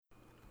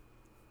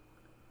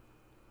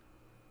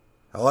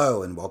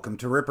Hello and welcome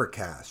to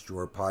Rippercast,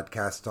 your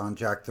podcast on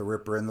Jack the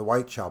Ripper and the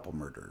Whitechapel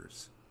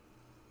murders.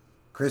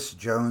 Chris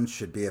Jones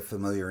should be a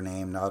familiar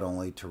name not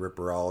only to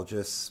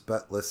Ripperologists,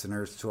 but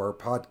listeners to our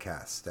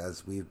podcast,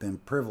 as we've been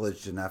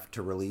privileged enough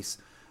to release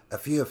a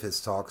few of his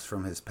talks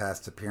from his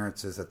past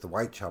appearances at the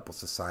Whitechapel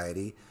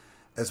Society,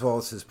 as well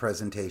as his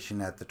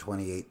presentation at the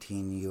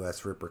 2018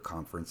 U.S. Ripper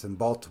Conference in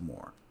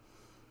Baltimore.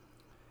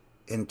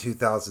 In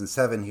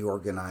 2007, he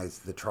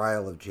organized the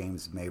trial of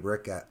James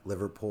Maybrick at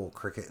Liverpool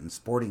Cricket and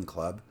Sporting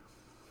Club,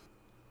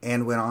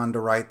 and went on to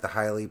write the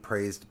highly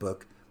praised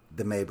book,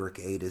 The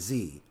Maybrick A to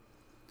Z.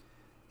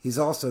 He's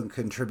also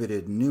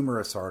contributed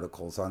numerous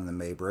articles on the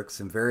Maybricks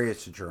in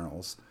various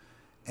journals,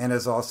 and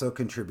has also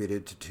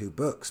contributed to 2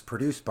 books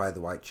produced by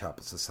the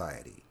Whitechapel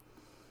Society,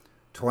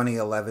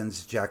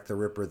 2011's Jack the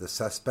Ripper, The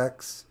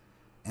Suspects,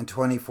 and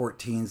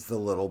 2014's The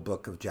Little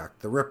Book of Jack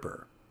the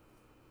Ripper.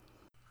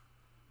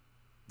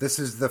 This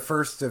is the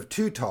first of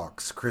 2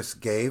 talks Chris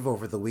gave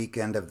over the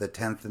weekend of the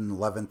 10th and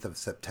 11th of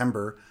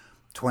September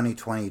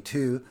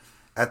 2022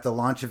 at the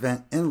launch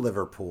event in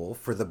Liverpool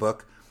for the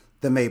book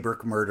The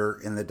Maybrick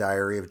Murder in the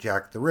Diary of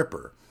Jack the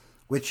Ripper,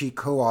 which he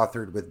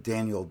co-authored with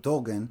Daniel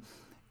Dolgan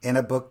in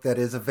a book that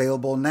is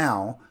available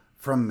now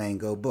from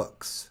Mango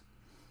Books.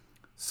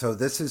 So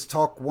this is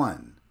Talk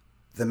 1,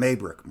 The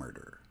Maybrick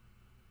Murder.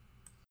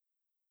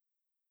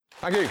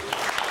 Thank you.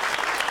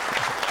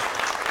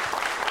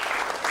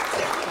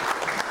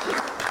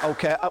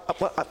 Okay,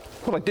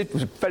 what I did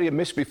was very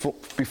amiss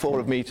before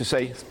of me to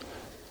say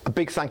a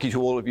big thank you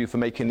to all of you for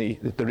making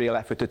the real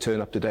effort to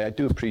turn up today. I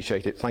do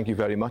appreciate it. Thank you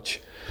very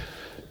much.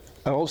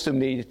 I also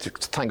need to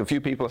thank a few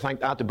people. I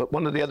thanked Adam, but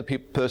one of the other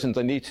persons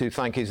I need to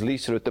thank is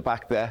Lisa at the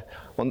back there,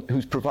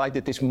 who's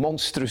provided this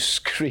monstrous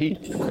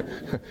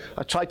screen.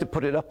 I tried to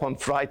put it up on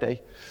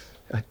Friday.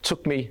 It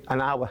took me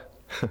an hour.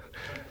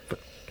 But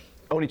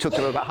only took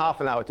her about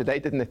half an hour today,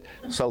 didn't it?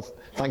 So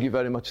thank you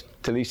very much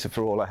to Lisa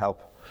for all her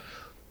help.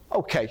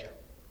 Okay.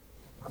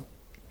 A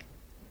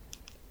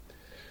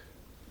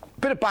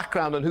bit of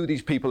background on who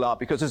these people are,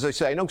 because as I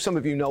say, I know some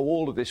of you know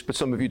all of this, but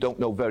some of you don't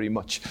know very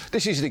much.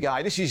 This is the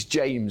guy, this is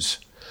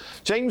James.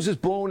 James was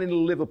born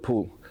in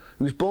Liverpool.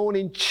 He was born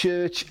in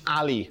Church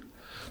Alley.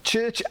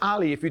 Church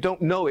Alley, if you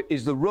don't know it,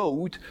 is the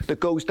road that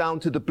goes down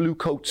to the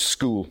Bluecoat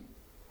School.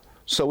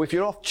 So if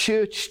you're off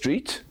Church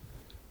Street,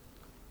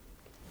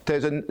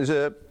 there's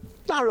a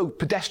narrow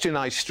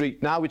pedestrianised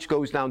street now which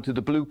goes down to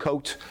the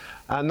Bluecoat,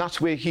 and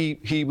that's where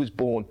he was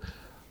born,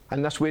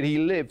 and that's where he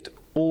lived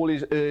all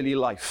his early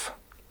life.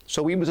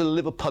 So he was a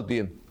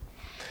Liverpudlian.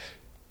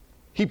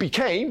 He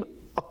became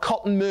a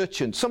cotton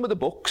merchant. Some of the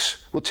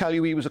books will tell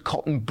you he was a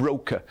cotton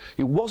broker.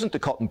 He wasn't a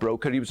cotton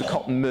broker, he was a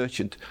cotton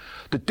merchant.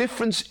 The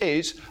difference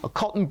is a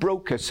cotton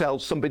broker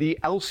sells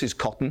somebody else's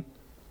cotton,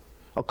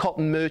 a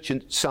cotton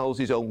merchant sells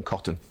his own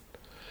cotton.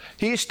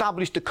 He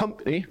established a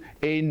company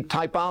in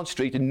Tybarn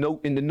Street in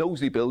the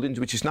Knowsley buildings,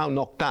 which is now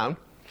knocked down,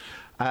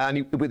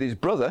 and with his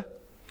brother,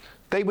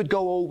 they would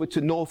go over to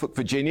Norfolk,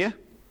 Virginia,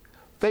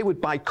 they would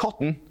buy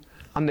cotton,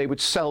 and they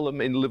would sell them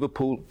in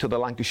Liverpool to the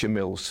Lancashire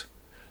mills.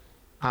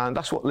 And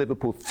that's what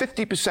Liverpool,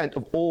 50%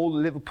 of all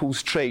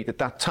Liverpool's trade at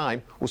that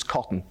time was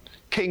cotton.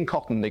 King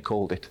cotton, they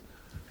called it.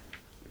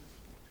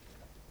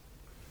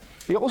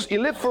 He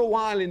lived for a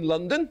while in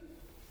London.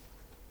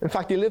 In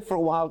fact, he lived for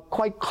a while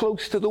quite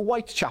close to the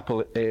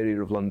Whitechapel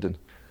area of London,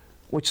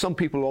 which some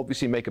people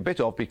obviously make a bit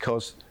of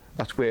because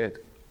that's where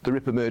the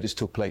Ripper murders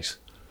took place.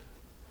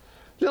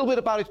 A little bit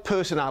about his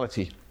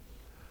personality.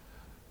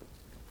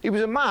 He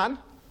was a man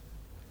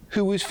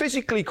who was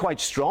physically quite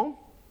strong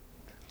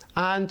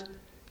and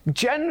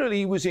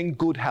generally was in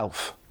good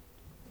health.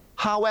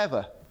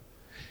 However,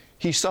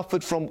 he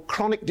suffered from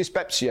chronic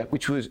dyspepsia,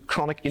 which was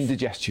chronic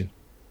indigestion.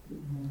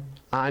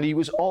 And he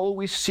was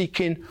always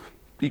seeking,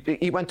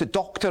 he went to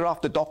doctor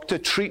after doctor,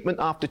 treatment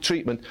after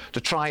treatment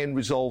to try and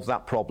resolve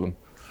that problem.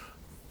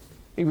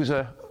 He was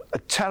a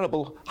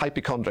terrible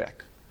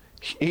hypochondriac.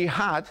 He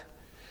had,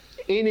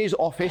 in his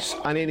office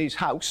and in his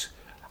house,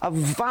 a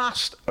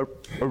vast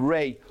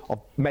array of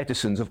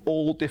medicines of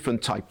all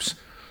different types,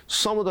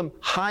 some of them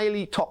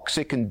highly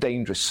toxic and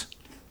dangerous.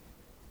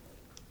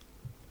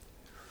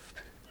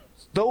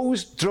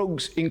 Those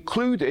drugs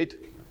included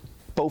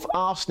both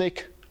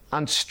arsenic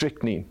and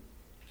strychnine.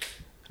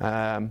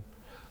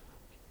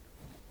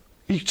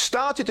 He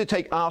started to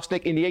take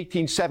arsenic in the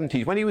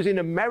 1870s. When he was in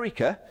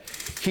America,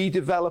 he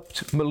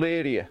developed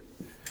malaria.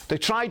 They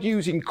tried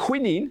using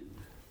quinine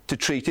to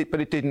treat it,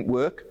 but it didn't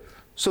work,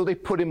 so they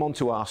put him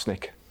onto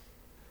arsenic.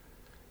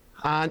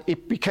 And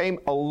it became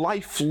a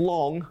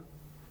lifelong,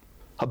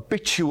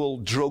 habitual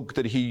drug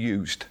that he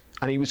used,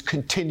 and he was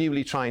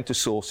continually trying to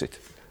source it.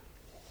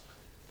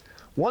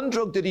 One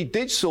drug that he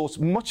did source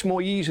much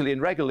more easily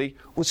and regularly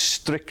was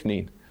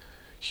strychnine.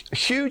 A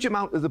huge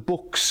amount of the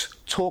books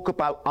talk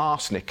about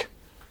arsenic.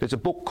 There's a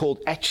book called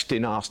Etched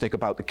in Arsenic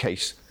about the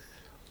case.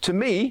 To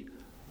me,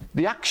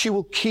 the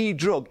actual key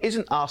drug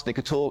isn't arsenic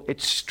at all,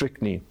 it's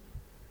strychnine.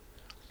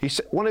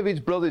 One of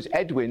his brothers,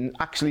 Edwin,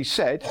 actually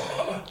said,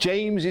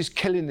 James is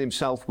killing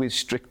himself with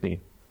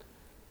strychnine.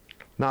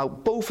 Now,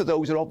 both of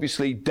those are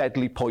obviously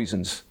deadly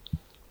poisons.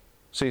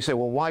 So you say,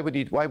 well, why would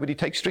he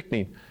take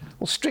strychnine?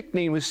 Well,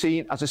 strychnine was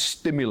seen as a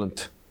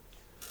stimulant.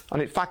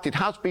 And in fact, it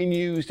has been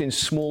used in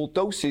small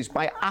doses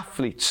by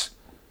athletes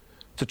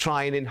to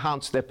try and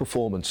enhance their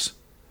performance.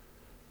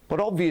 But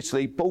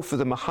obviously, both of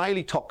them are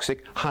highly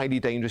toxic,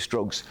 highly dangerous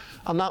drugs.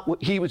 And that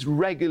he was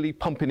regularly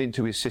pumping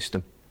into his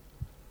system.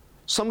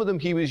 Some of them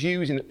he was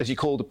using, as he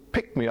called a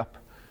pick-me-up,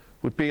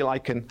 would be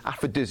like an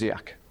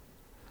aphrodisiac.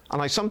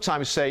 And I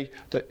sometimes say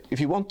that if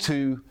you want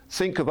to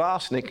think of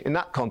arsenic in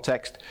that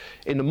context,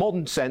 in the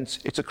modern sense,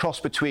 it's a cross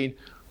between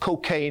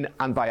cocaine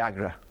and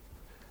Viagra.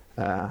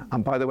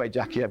 And by the way,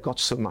 Jackie, I've got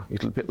some a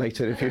little bit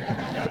later if you...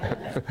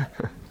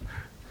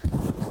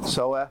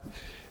 So,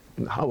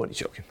 I'm only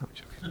joking.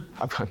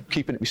 I'm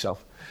keeping it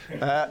myself.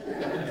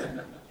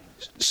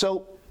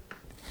 So,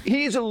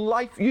 he is a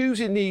life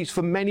using these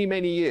for many,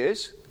 many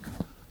years.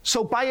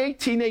 So by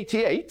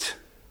 1888,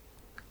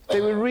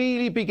 they were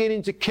really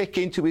beginning to kick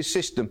into his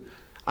system.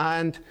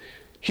 And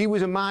he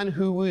was a man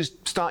who was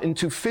starting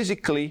to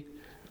physically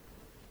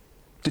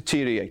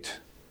deteriorate.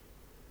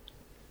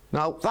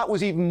 Now, that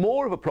was even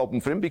more of a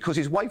problem for him because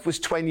his wife was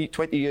 20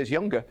 years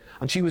younger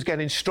and she was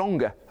getting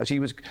stronger as he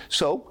was.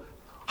 So,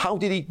 how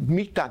did he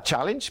meet that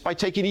challenge? By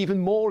taking even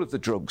more of the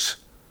drugs.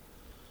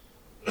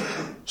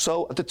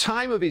 So, at the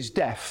time of his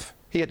death,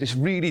 he had this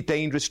really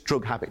dangerous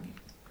drug habit.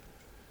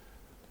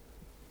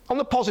 On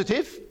the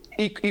positive,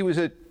 he was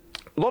a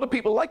lot of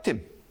people liked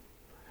him.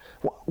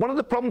 One of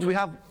the problems we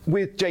have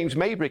with James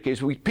Maybrick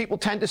is people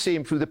tend to see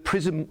him through the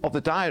prism of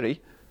the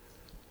diary.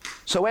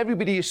 So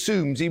everybody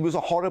assumes he was a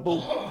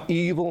horrible,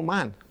 evil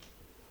man.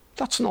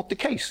 That's not the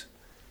case.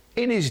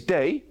 In his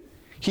day,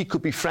 he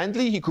could be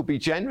friendly, he could be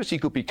generous, he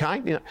could be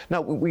kind. You know,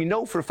 now, we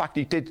know for a fact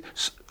he did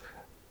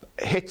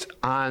hit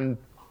and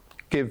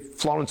give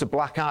Florence a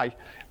black eye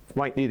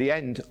right near the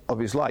end of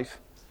his life.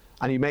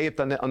 And he may have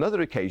done it on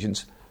other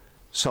occasions.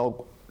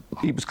 So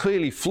he was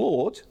clearly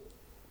flawed,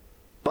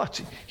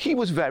 but he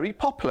was very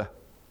popular.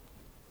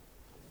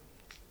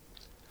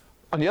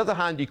 On the other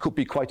hand, he could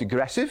be quite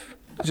aggressive.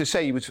 As I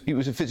say, he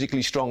was a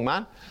physically strong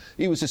man.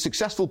 He was a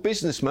successful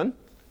businessman.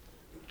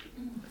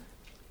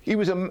 He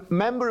was a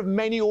member of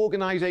many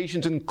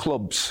organisations and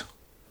clubs.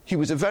 He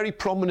was a very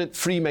prominent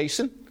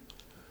Freemason.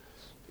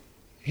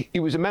 He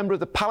was a member of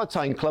the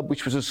Palatine Club,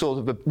 which was a sort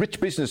of a rich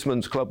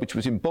businessman's club, which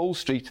was in Bowl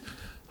Street,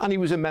 and he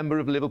was a member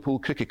of Liverpool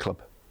Cricket Club.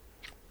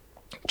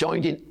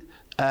 Joined in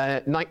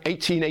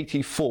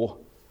 1884,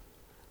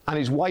 and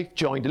his wife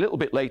joined a little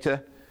bit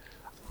later.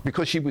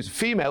 Because she was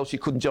female, she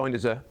couldn't join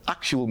as an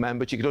actual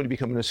member. She could only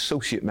become an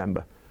associate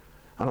member.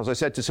 And as I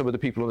said to some of the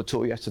people on the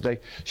tour yesterday,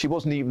 she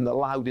wasn't even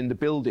allowed in the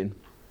building.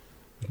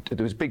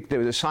 There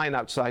was a sign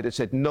outside that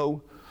said,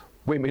 no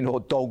women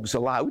or dogs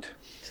allowed,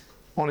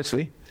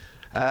 honestly.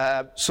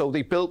 So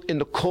they built in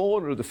the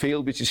corner of the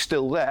field, which is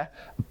still there,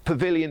 a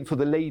pavilion for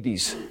the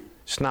ladies.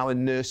 It's now a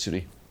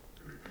nursery.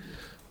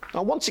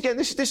 Now, once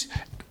again,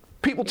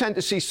 people tend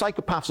to see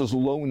psychopaths as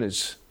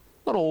loners.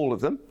 Not all of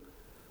them.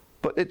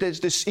 But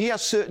he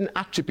has certain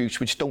attributes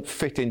which don't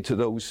fit into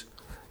those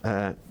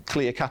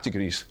clear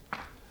categories.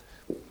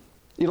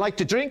 He liked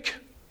to drink,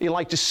 he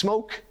liked to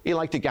smoke, he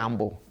liked to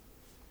gamble.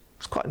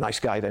 He's quite a nice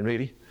guy then,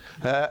 really.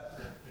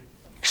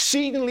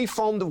 Exceedingly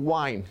fond of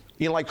wine.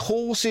 He liked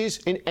horses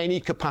in any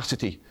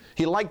capacity.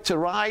 He liked to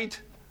ride.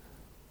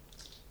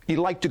 He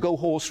liked to go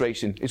horse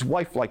racing. His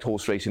wife liked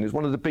horse racing. It was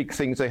one of the big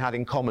things they had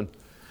in common.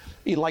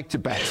 He liked to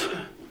bet.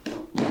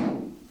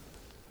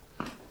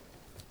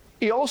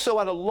 He also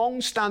had a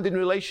long-standing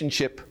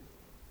relationship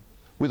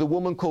with a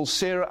woman called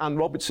Sarah Ann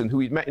Robertson, who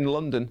he'd met in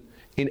London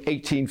in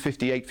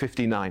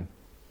 1858-59.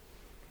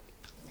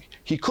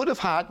 He could have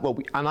had,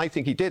 and I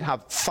think he did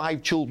have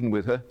 5 children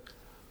with her,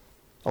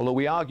 although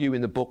we argue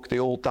in the book they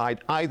all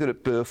died either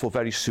at birth or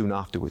very soon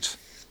afterwards.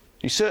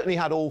 He certainly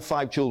had all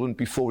 5 children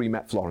before he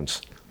met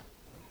Florence.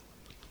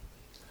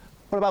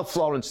 What about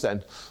Florence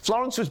then?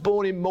 Florence was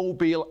born in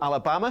Mobile,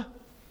 Alabama.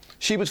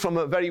 She was from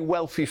a very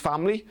wealthy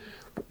family.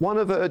 One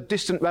of her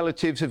distant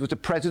relatives was the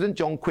president,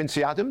 John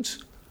Quincy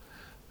Adams.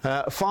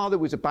 Her father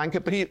was a banker,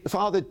 but the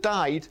father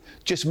died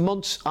just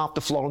months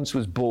after Florence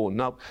was born.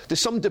 Now, there's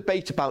some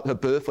debate about her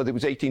birth, whether it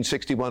was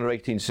 1861 or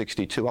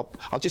 1862.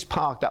 I'll just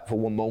park that for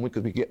one moment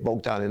because we get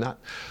bogged down in that.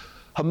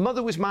 Her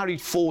mother was married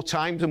 4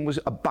 times and was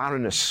a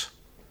baroness.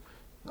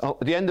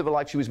 At the end of her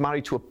life, she was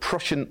married to a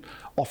Prussian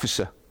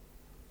officer.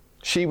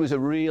 She was a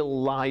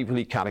real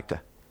lively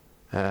character.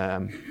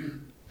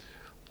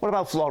 What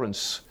about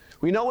Florence?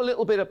 We know a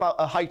little bit about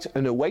her height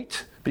and her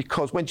weight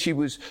because when she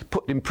was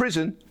put in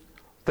prison,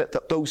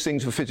 that those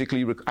things were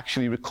physically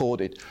actually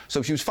recorded.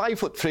 So she was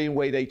 5'3" and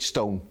weighed 8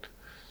 stone.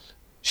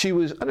 She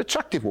was an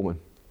attractive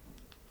woman.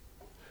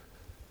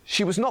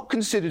 She was not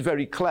considered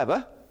very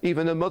clever.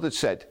 Even her mother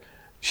said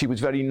she was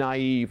very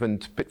naive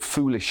and a bit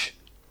foolish.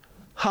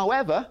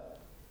 However,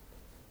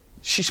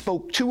 she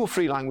spoke 2 or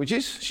 3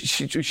 languages.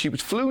 She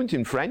was fluent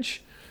in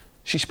French.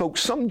 She spoke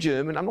some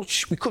German.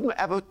 We couldn't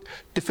ever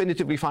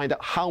definitively find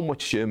out how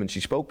much German she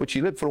spoke, but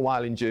she lived for a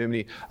while in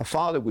Germany. Her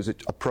father was a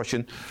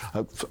Prussian,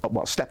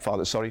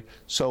 stepfather, sorry.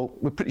 So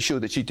we're pretty sure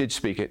that she did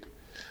speak it.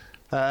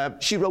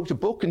 She wrote a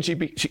book, and she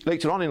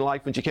later on in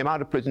life, when she came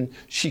out of prison,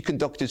 she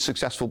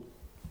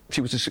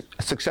was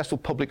a successful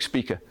public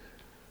speaker.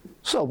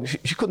 So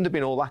she couldn't have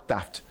been all that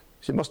daft.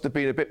 She must have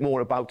been a bit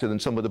more about her than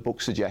some of the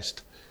books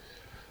suggest.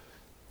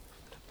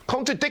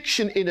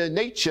 Contradiction in her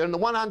nature. On the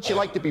one hand, she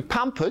liked to be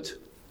pampered,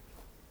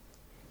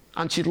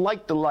 and she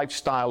liked the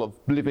lifestyle of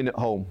living at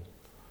home.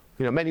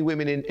 You know, many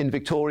women in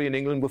Victorian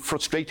England were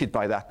frustrated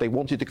by that. They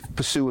wanted to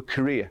pursue a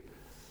career.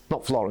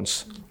 Not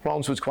Florence.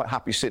 Florence was quite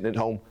happy sitting at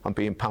home and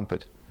being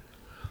pampered.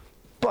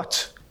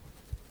 But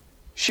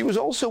she was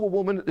also a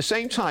woman at the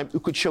same time who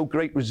could show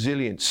great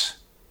resilience.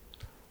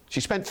 She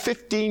spent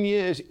 15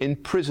 years in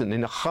prison,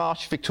 in a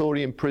harsh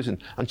Victorian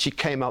prison, and she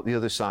came out the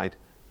other side.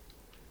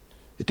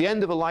 At the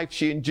end of her life,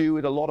 she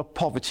endured a lot of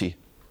poverty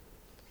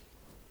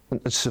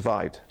and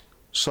survived.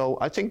 So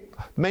I think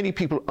many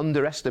people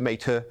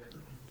underestimate her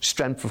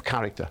strength of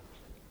character.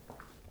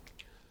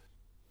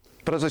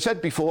 But as I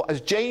said before, as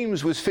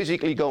James was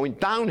physically going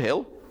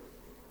downhill,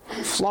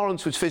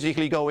 Florence was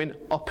physically going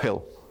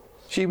uphill.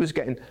 She was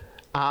getting,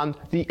 and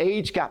the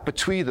age gap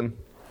between them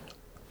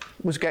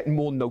was getting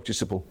more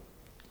noticeable.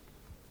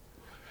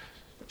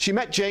 She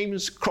met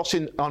James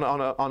crossing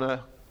on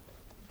a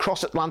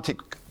cross-Atlantic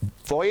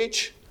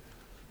voyage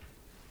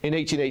in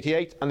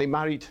 1888, and they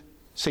married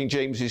St.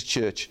 James's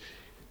Church.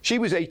 She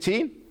was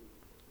 18,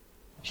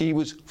 he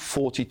was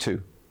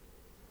 42.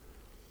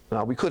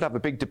 Now, we could have a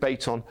big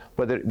debate on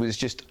whether it was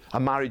just a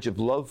marriage of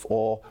love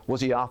or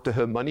was he after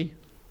her money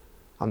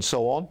and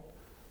so on.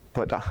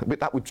 But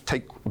that would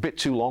take a bit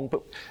too long.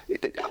 But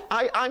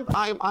I'm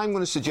going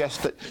to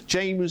suggest that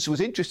James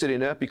was interested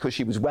in her because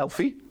she was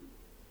wealthy,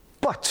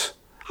 but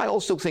I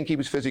also think he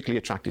was physically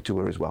attracted to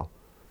her as well.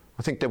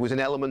 I think there was an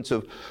element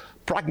of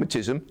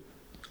pragmatism,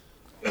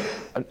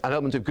 an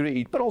element of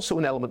greed, but also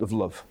an element of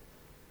love.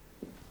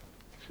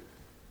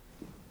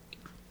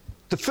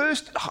 The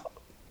first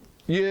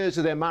years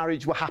of their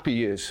marriage were happy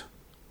years.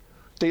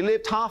 They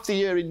lived half the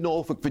year in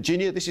Norfolk,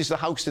 Virginia. This is the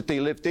house that they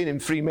lived in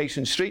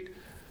Freemason Street.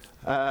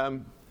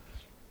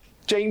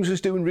 James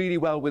was doing really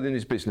well within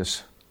his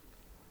business.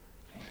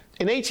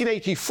 In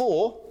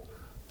 1884,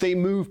 they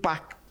moved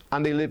back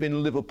and they live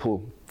in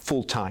Liverpool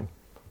full time.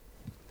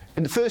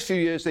 In the first few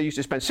years, they used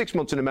to spend 6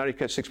 months in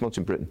America, 6 months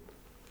in Britain,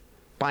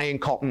 buying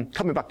cotton,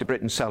 coming back to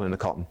Britain, selling the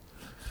cotton.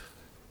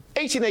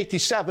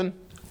 1887,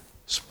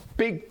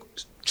 big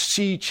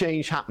sea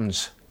change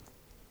happens.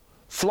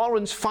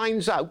 Florence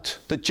finds out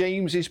that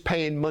James is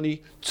paying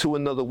money to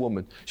another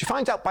woman. She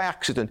finds out by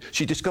accident.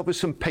 She discovers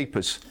some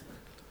papers.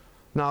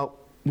 Now,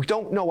 we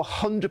don't know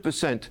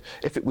 100%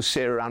 if it was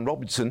Sarah Ann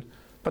Robinson,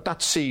 but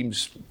that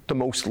seems the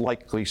most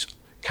likely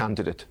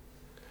candidate.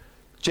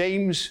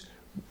 James,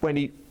 when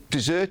he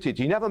deserted,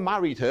 he never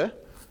married her,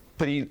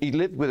 but he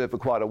lived with her for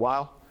quite a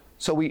while.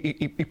 So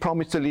he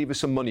promised to leave her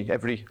some money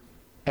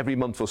every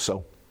month or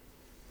so.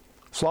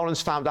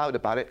 Florence found out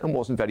about it and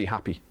wasn't very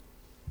happy.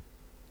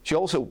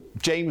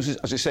 James,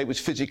 as I say, was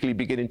physically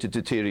beginning to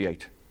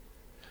deteriorate.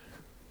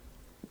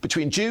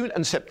 Between June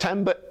and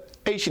September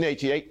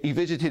 1888, he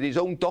visited his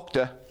own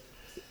doctor.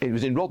 It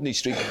was in Rodney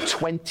Street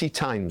 20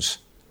 times.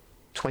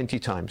 20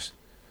 times.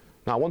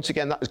 Now, once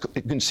again,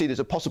 you can see there's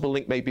a possible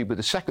link maybe with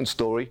the second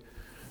story,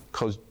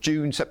 because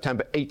June,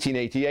 September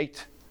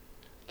 1888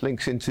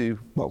 links into,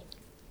 well,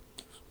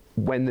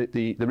 when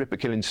the Ripper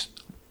killings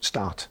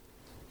start.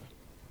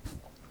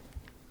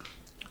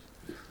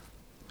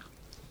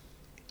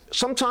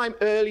 Sometime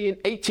early in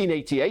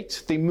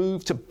 1888, they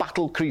moved to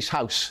Battle Crease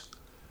House.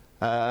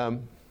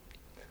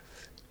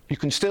 You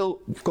can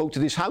still go to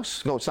this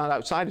house, go stand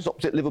outside. It's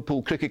opposite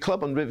Liverpool Cricket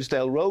Club on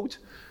Riversdale Road.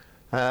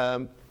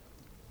 They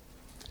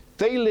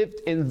lived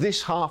in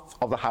this half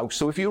of the house.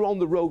 So if you're on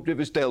the road,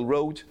 Riversdale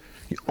Road,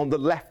 you're on the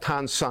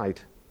left-hand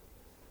side.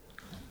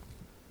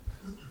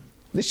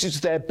 This is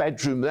their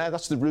bedroom there.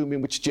 That's the room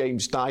in which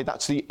James died.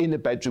 That's the inner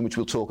bedroom, which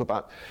we'll talk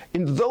about.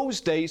 In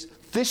those days,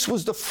 this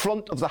was the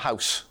front of the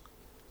house.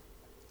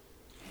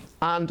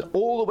 And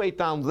all the way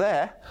down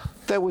there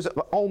was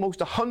almost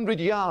 100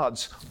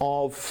 yards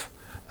of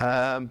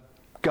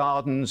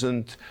gardens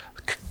and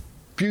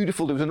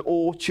beautiful. There was an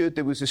orchard,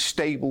 there was a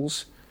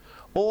stables.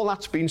 All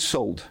that's been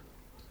sold.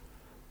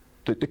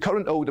 The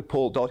current owner,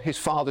 Paul Dodd, his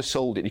father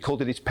sold it. He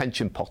called it his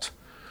pension pot.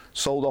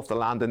 Sold off the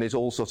land, and there's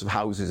all sorts of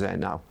houses there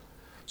now.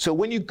 So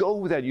when you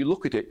go there and you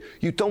look at it,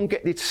 you don't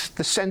get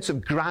the sense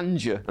of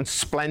grandeur and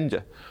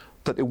splendour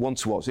that it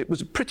once was. It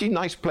was a pretty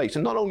nice place.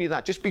 And not only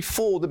that, just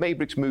before the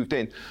Maybricks moved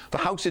in, the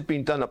house had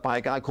been done up by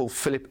a guy called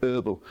Philip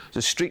Herbal.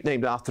 There's a street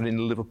named after him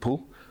in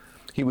Liverpool.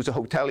 He was a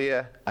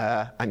hotelier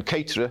and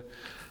caterer,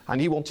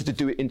 and he wanted to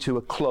do it into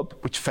a club,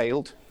 which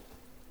failed.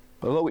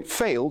 Although it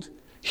failed,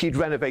 he'd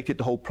renovated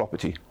the whole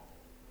property.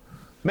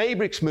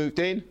 Maybricks moved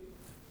in,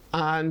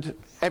 and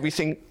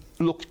everything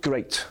looked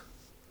great.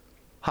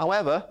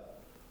 However,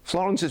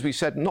 Florence, as we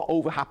said, not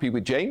over happy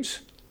with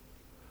James,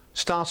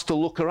 starts to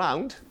look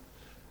around,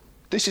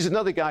 This is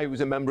another guy who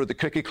was a member of the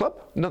cricket club,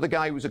 another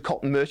guy who was a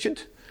cotton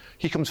merchant.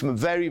 He comes from a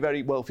very,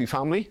 very wealthy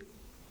family.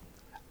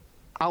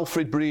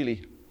 Alfred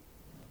Brearley.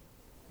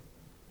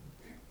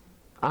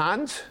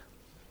 And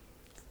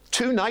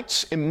 2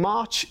 nights in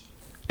March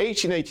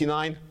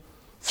 1889,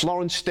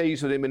 Florence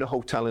stays with him in a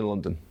hotel in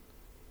London.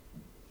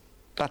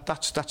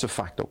 That's a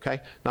fact,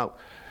 okay? Now,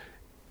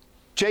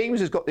 James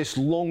has got this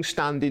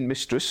long-standing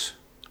mistress,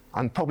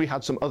 and probably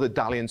had some other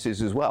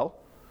dalliances as well.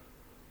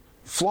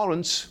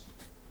 Florence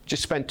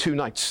just spent 2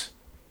 nights.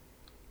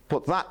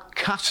 But that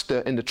cast her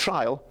in the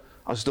trial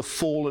as the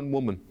fallen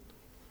woman.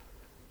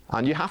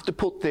 And you have to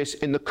put this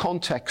in the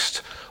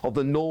context of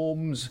the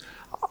norms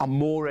and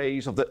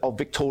mores of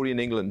Victorian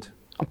England.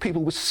 And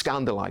people were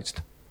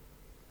scandalized.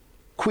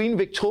 Queen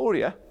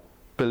Victoria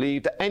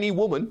believed that any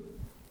woman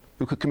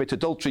who could commit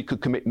adultery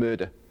could commit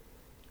murder.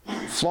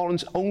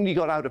 Florence only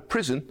got out of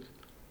prison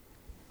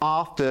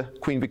after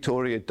Queen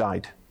Victoria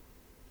died.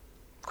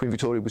 Queen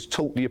Victoria was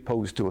totally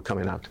opposed to her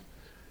coming out.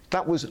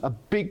 That was a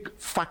big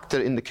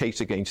factor in the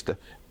case against her.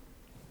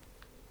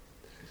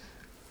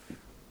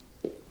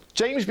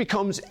 James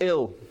becomes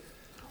ill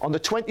on the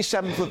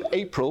 27th of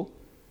April,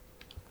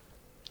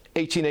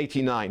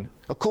 1889.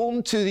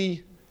 According to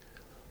the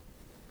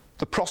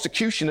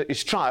prosecution at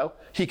his trial,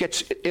 he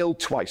gets ill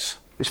twice.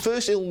 His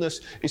first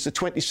illness is the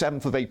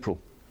 27th of April.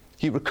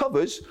 He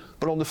recovers,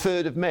 but on the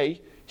 3rd of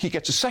May, he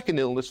gets a second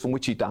illness from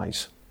which he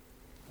dies.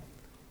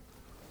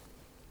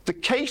 The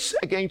case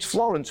against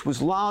Florence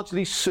was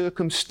largely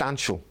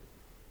circumstantial.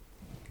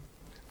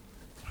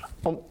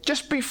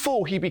 Just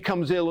before he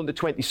becomes ill on the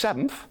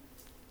 27th,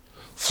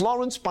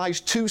 Florence buys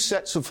 2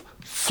 sets of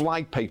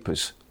fly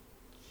papers.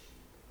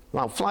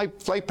 Now, fly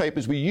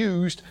papers were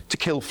used to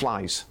kill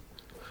flies.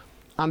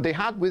 And they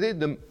had within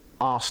them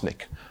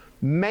arsenic.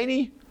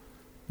 Many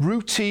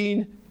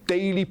routine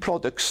daily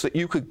products that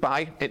you could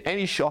buy in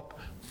any shop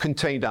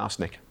contained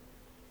arsenic.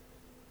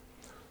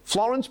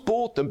 Florence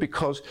bought them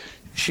because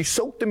she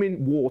soaked them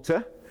in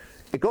water,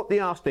 it got the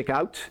arsenic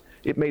out,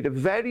 it made a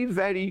very,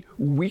 very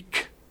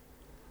weak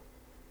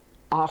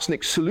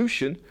arsenic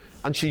solution,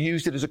 and she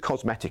used it as a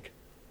cosmetic.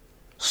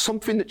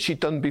 Something that she'd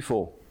done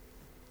before.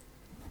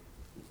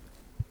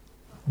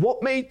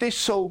 What made this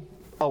so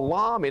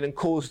alarming and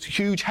caused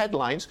huge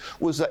headlines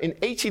was that in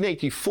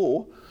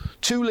 1884,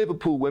 2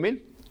 Liverpool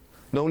women,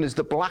 known as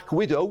the Black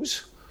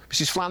Widows,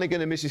 Mrs.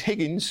 Flanagan and Mrs.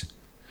 Higgins,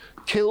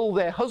 killed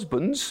their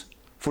husbands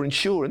for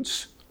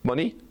insurance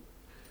money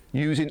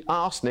using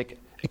arsenic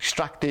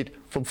extracted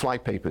from fly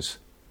papers.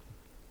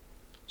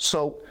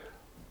 So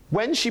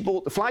when she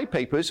bought the fly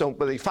papers, or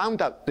when they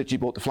found out that she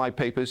bought the fly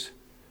papers,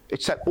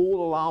 it set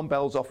all alarm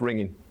bells off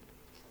ringing.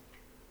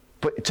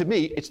 But to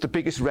me, it's the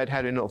biggest red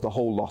herring of the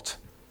whole lot.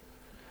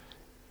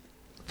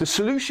 The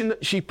solution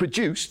that she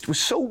produced was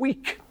so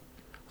weak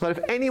that if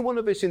any one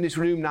of us in this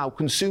room now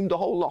consumed the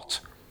whole lot,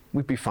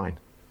 we'd be fine.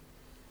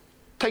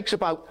 It takes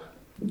about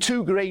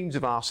 2 grains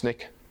of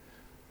arsenic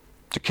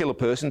to kill a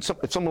person.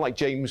 If someone like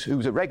James,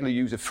 who's a regular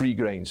user, 3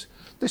 grains,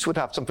 this would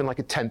have something like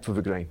 1/10 of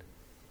a grain.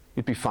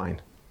 You'd be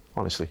fine,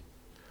 honestly.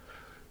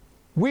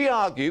 We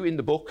argue in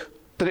the book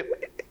that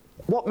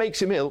what makes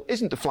him ill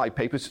isn't the fly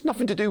papers,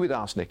 nothing to do with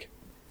arsenic.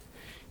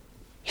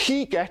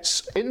 He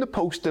gets in the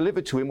post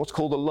delivered to him what's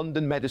called a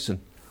London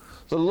medicine.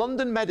 The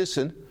London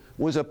medicine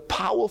was a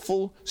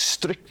powerful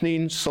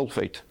strychnine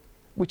sulfate,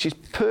 which is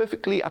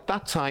perfectly, at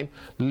that time,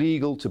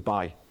 legal to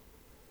buy.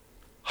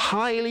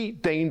 Highly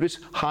dangerous,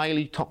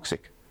 highly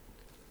toxic.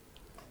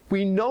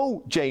 We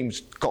know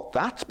James got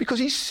that because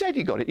he said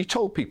he got it. He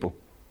told people.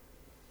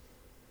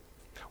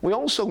 We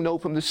also know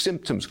from the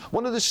symptoms.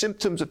 One of the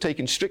symptoms of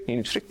taking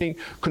strychnine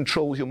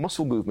controls your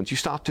muscle movements. You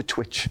start to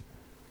twitch.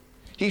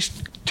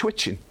 He's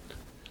twitching.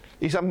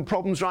 He's having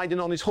problems riding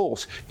on his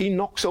horse. He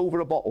knocks over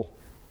a bottle.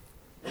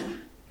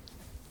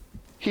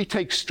 He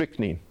takes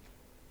strychnine.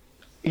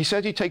 He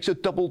says he takes a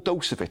double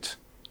dose of it.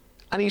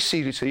 And he's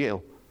seriously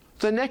ill.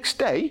 The next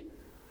day,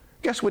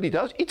 guess what he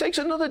does? He takes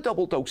another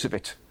double dose of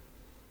it.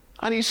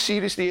 And he's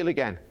seriously ill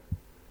again.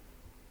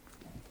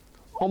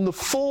 On the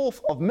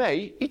 4th of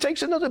May, he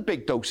takes another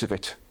big dose of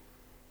it.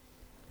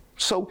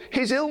 So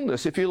his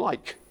illness, if you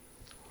like,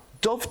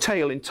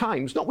 dovetail in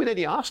times, not with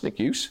any arsenic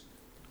use,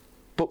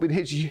 but with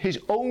his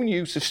own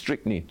use of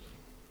strychnine.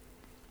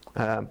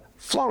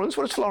 Florence,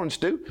 what does Florence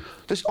do?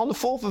 On the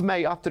 4th of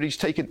May, after he's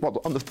taken,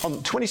 on the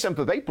 27th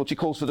of April, she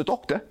calls for the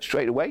doctor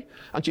straight away,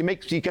 and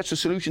she gets a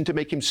solution to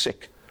make him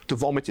sick, to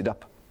vomit it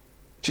up.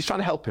 She's trying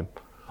to help him.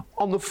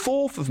 On the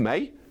 4th of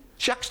May,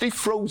 she actually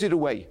throws it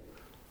away.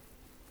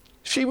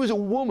 She was a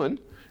woman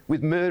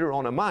with murder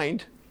on her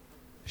mind.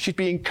 She'd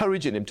be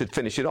encouraging him to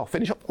finish it off.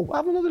 Finish off, oh,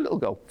 have another little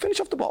go. Finish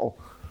off the bottle.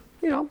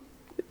 You know,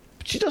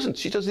 she doesn't.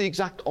 She does the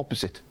exact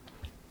opposite.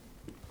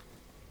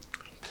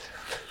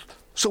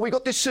 So we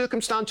got this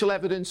circumstantial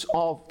evidence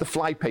of the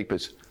fly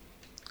papers.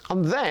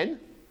 And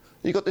then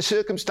you got the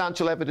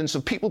circumstantial evidence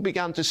of people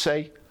began to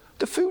say,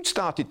 the food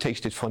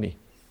tasted funny.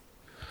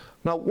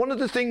 Now, one of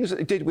the things that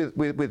they did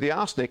with the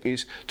arsenic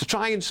is to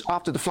try and,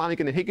 after the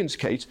Flanagan and Higgins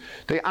case,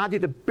 they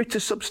added a bitter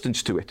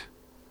substance to it.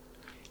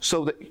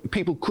 so that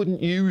people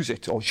couldn't use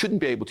it or shouldn't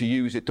be able to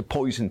use it to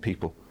poison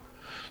people.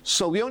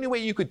 So the only way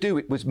you could do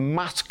it was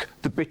mask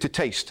the bitter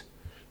taste.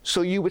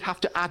 So you would have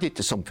to add it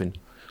to something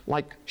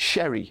like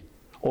sherry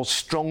or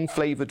strong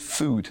flavoured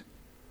food.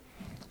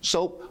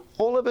 So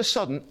all of a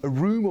sudden, a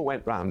rumour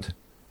went round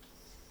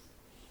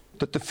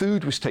that the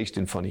food was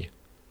tasting funny.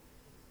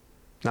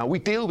 Now, we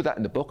deal with that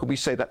in the book, and we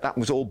say that that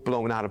was all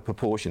blown out of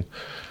proportion.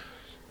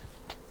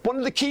 One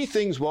of the key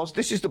things was,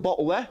 this is the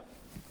bottle there.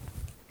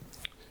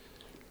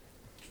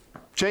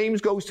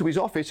 James goes to his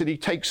office and he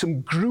takes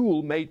some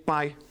gruel made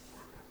by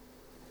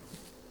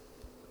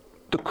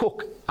the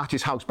cook at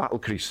his house,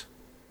 Battlecrease.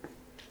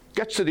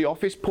 Gets to the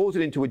office, pours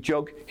it into a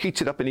jug,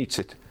 heats it up and eats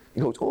it.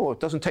 He goes, oh, it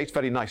doesn't taste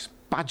very nice.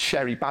 Bad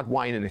sherry, bad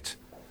wine in it.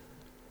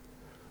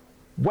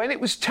 When it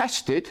was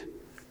tested,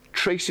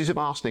 traces of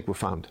arsenic were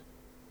found.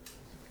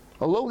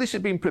 Although this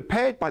had been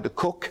prepared by the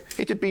cook,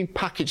 it had been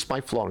packaged by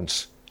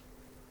Florence.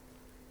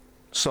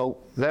 So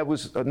there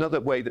was another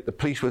way that the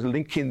police were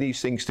linking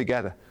these things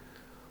together.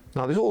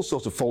 Now, there's all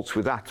sorts of faults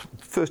with that.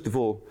 First of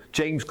all,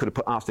 James could have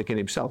put arsenic in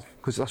himself,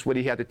 because that's what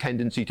he had a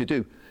tendency to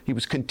do. He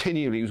was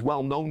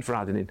well known for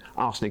adding in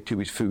arsenic to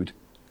his food.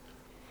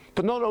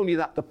 But not only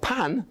that, the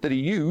pan that he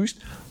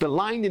used, the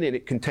lining in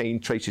it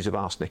contained traces of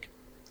arsenic.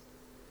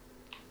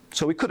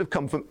 So it could have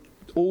come from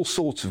all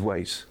sorts of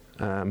ways.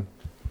 But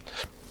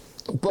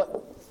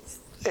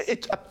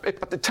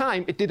at the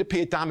time, it did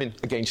appear damning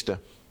against her.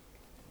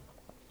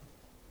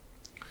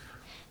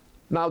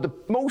 Now, the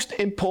most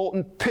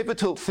important,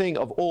 pivotal thing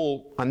of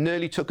all, and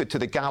nearly took her to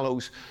the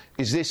gallows,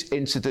 is this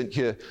incident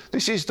here.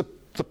 This is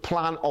the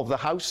plan of the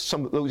house.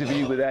 Some of those of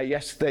you who were there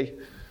yesterday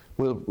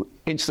will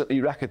instantly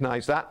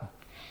recognise that.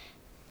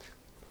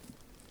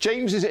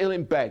 James is ill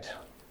in bed.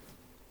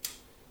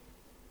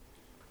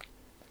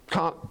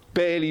 Can't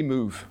barely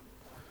move.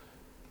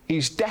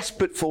 He's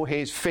desperate for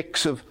his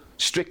fix of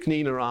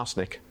strychnine or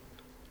arsenic.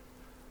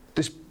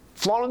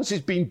 Florence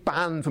has been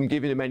banned from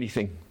giving him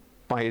anything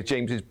by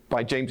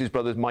James's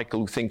brother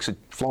Michael, who thinks that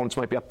Florence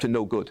might be up to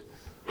no good.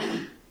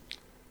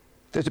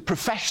 There's a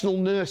professional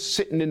nurse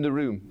sitting in the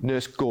room,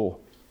 Nurse Gore.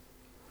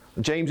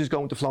 And James is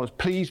going to Florence,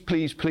 please,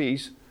 please,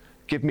 please,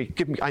 give me,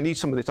 I need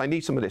some of this, I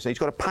need some of this. And he's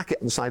got a packet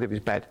on the side of his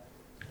bed.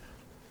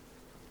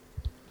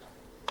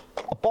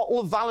 A bottle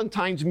of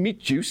Valentine's meat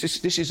juice,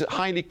 this is a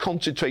highly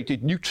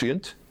concentrated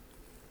nutrient,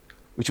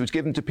 which was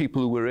given to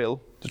people who were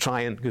ill to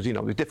try and, because,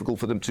 it was difficult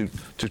for them to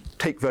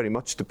take very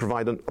much, to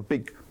provide a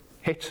big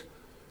hit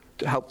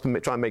to help them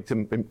try and make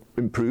them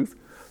improve.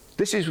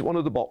 This is one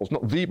of the bottles,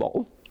 not the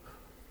bottle,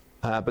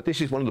 but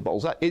this is one of the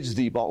bottles. That is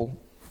the bottle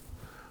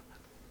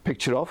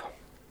picture of.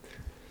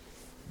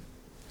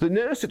 The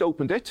nurse had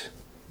opened it,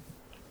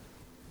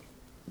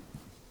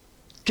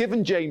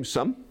 given James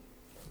some.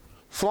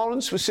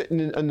 Florence was sitting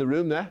in the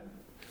room there.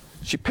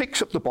 She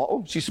picks up the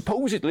bottle. She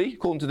supposedly,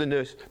 according to the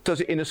nurse,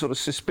 does it in a sort of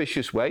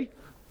suspicious way.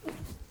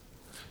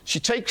 She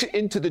takes it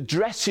into the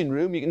dressing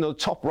room, the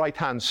top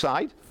right-hand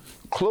side,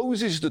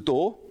 closes the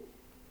door,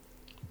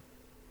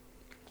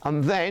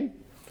 and then,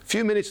 a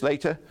few minutes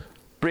later,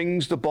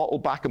 brings the bottle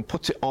back and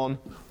puts it on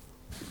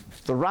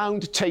the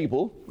round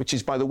table, which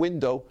is by the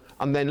window,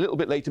 and then a little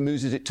bit later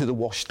moves it to the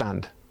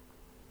washstand.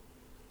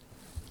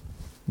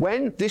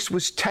 When this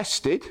was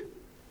tested,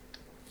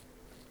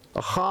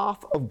 a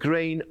half of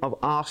grain of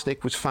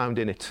arsenic was found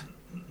in it.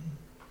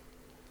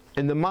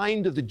 In the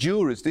mind of the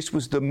jurors, this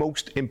was the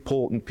most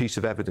important piece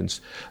of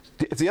evidence.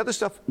 If the other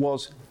stuff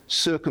was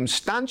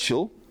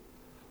circumstantial,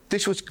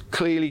 this was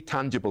clearly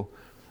tangible.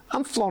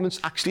 And Florence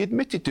actually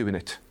admitted doing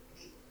it.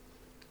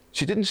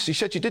 She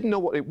said she didn't know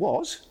what it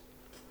was.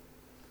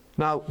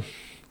 Now,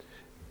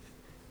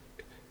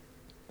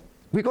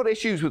 we got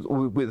issues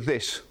with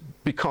this,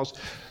 because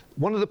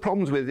one of the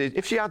problems with it is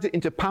if she added it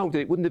into powder,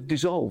 it wouldn't have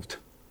dissolved.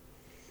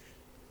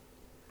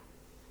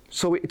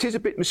 So it is a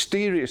bit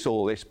mysterious,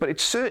 all this, but it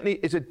certainly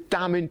is a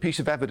damning piece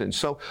of evidence.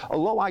 So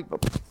although I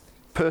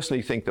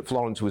personally think that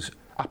Florence was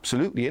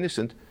absolutely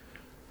innocent,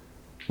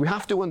 we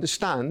have to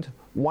understand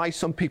why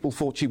some people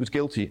thought she was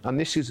guilty. And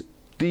this is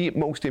the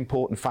most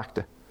important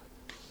factor,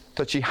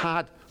 that she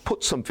had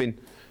put something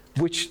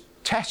which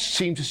tests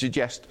seem to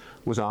suggest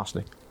was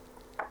arsenic.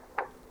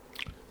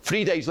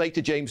 3 days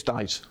later, James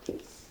dies.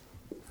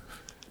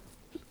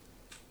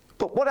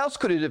 But what else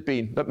could it have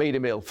been that made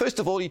him ill? First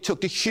of all, he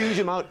took a huge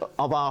amount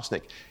of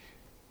arsenic.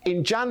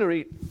 In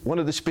January, one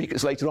of the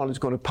speakers later on is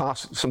going to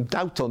pass some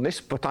doubt on this,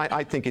 but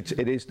I think it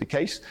is the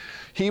case.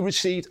 He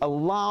received a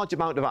large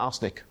amount of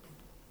arsenic,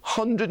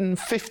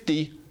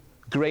 150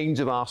 grains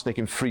of arsenic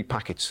in 3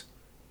 packets.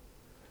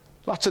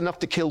 That's enough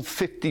to kill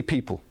 50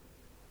 people.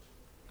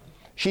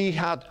 He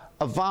had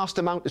a vast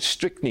amount of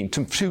strychnine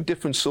from 2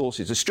 different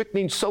sources, a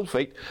strychnine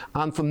sulfate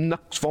and from Nux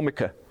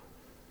vomica.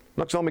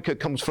 Nux vomica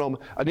comes from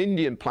an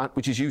Indian plant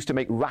which is used to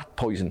make rat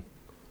poison.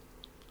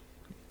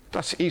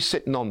 He's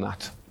sitting on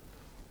that.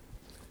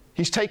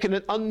 He's taken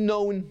an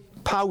unknown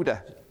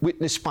powder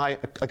witnessed by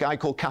a guy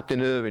called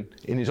Captain Irwin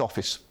in his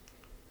office.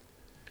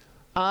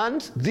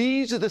 And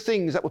these are the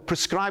things that were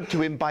prescribed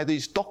to him by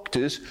these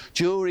doctors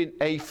during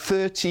a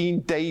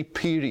 13-day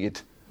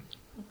period.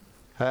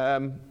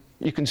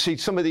 You can see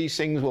some of these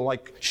things will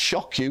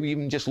shock you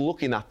even just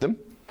looking at them.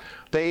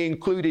 They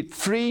included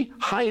 3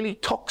 highly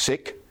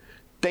toxic,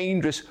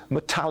 dangerous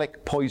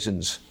metallic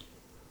poisons.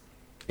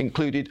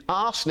 Included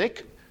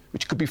arsenic,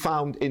 which could be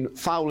found in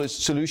Fowler's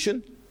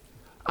solution,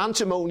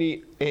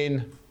 antimony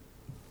in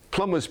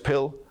plumber's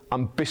pill,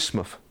 and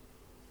bismuth.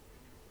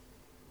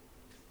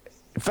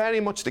 Very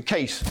much the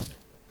case,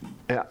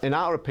 in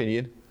our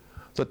opinion,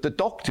 that the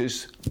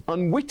doctors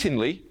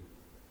unwittingly,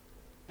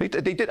 they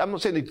did. I'm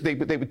not saying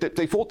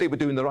they thought they were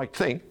doing the right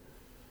thing,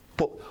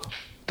 but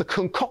the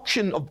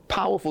concoction of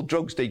powerful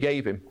drugs they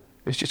gave him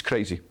is just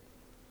crazy.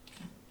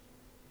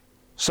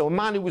 So a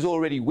man who was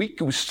already weak,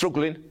 who was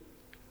struggling,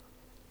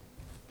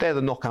 they're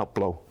the knockout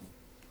blow.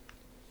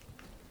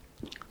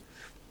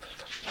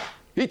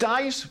 He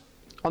dies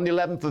on the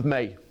 11th of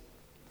May.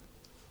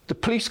 The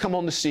police come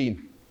on the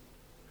scene.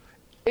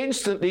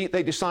 Instantly,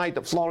 they decide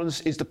that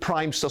Florence is the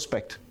prime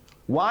suspect.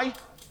 Why?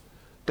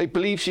 They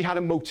believe she had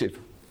a motive.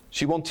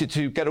 She wanted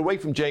to get away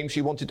from James.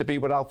 She wanted to be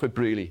with Alfred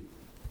Brearley.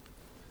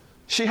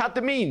 She had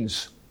the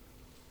means.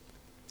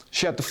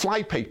 She had the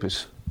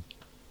flypapers.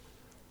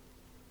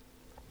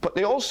 But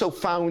they also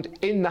found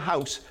in the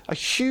house a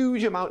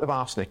huge amount of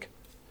arsenic.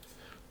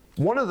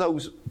 One of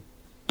those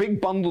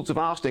big bundles of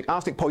arsenic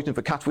poison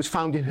for cats, was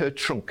found in her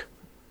trunk.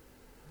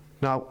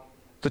 Now,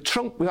 the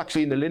trunk was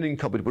actually in the linen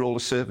cupboard where all the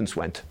servants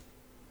went.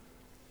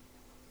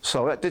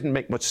 So that didn't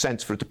make much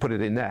sense for her to put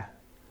it in there.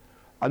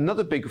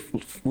 Another big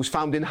was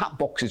found in hat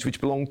boxes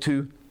which belonged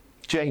to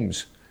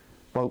James.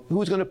 Well, who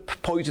was going to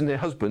poison their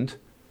husband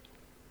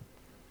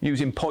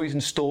using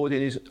poison stored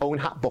in his own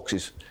hat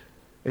boxes?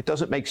 It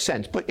doesn't make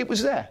sense, but it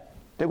was there.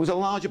 There was a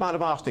large amount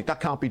of arsenic, that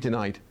can't be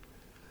denied.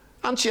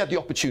 And she had the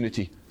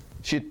opportunity.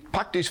 She had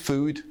packed his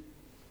food,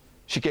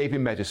 she gave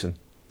him medicine.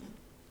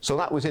 So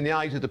that was in the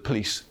eyes of the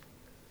police.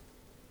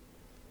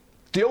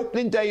 The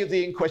opening day of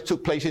the inquest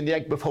took place in the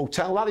Egbert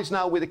Hotel. That is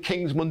now where the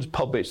Kingsman's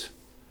pub is.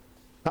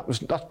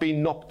 That's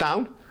been knocked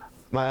down,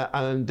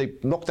 and they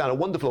knocked down a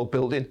wonderful old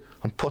building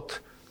and put,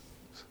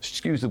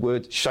 excuse the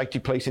word,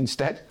 shitey place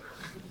instead.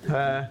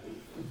 The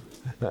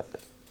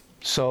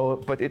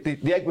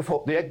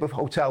Egbert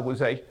Hotel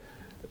was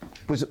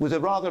a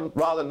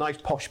rather nice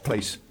posh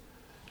place.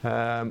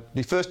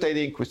 The first day of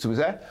the inquest was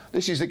there.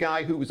 This is the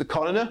guy who was the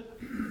coroner,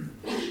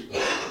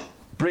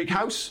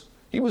 Brighouse.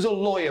 He was a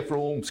lawyer for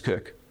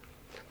Ormskirk.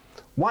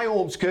 Why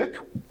Ormskirk?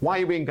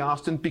 Why are we in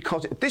Garston?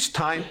 Because at this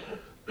time,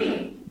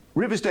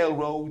 Riversdale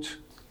Road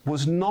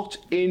was not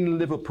in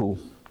Liverpool.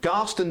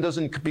 Garston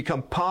doesn't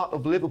become part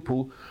of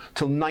Liverpool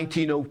till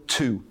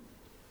 1902.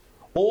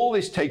 All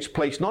this takes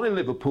place not in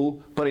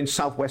Liverpool, but in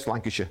southwest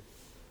Lancashire.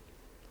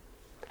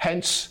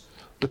 Hence,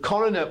 the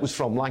coroner was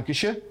from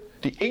Lancashire.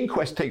 The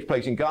inquest takes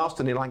place in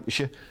Garston in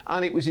Lancashire,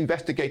 and it was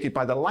investigated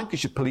by the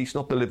Lancashire police,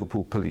 not the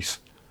Liverpool police.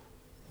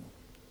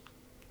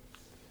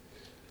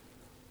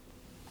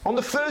 On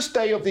the first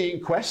day of the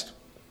inquest,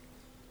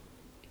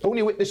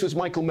 only witness was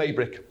Michael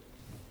Maybrick.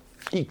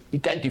 He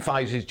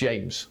identifies as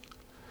James.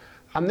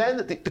 And then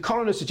the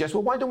coroner suggests,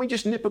 well, why don't we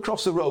just nip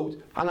across the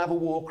road and have a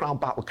walk around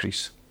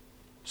Battlecrease?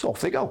 So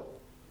off they go.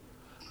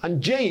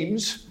 And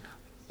James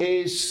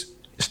is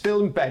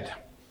still in bed,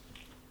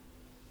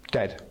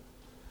 dead.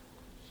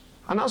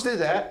 And as they're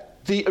there,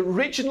 the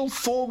original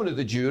foreman of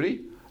the jury,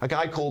 a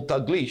guy called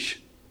Doug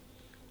Leash,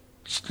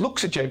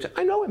 looks at James.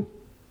 I know him.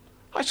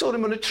 I saw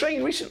him on a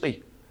train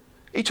recently.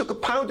 He took a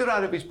powder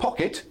out of his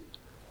pocket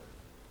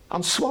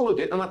and swallowed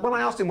it. And when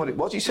I asked him what it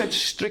was, he said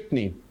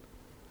strychnine.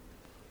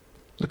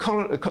 The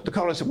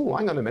coroner said, well,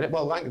 hang on a minute.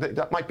 Well,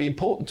 that might be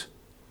important.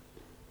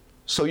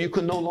 So you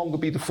can no longer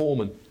be the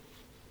foreman.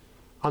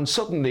 And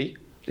suddenly,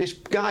 this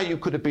guy who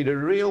could have been a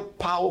real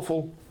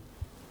powerful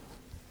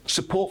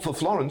support for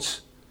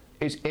Florence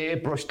is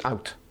airbrushed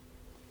out.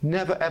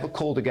 Never ever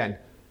called again.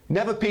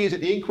 Never appears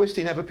at the inquest,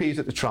 he never appears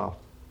at the trial.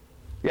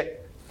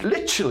 Yet,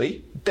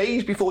 literally,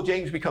 days before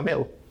James became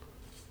ill,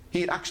 he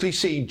had actually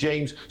seen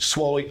James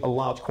swallow a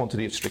large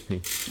quantity of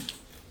strychnine.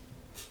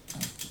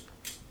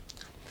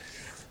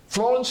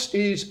 Florence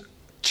is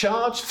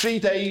charged 3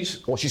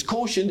 days, or she's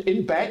cautioned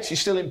in bed, she's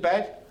still in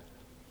bed.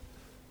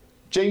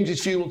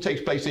 James's funeral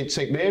takes place in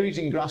St Mary's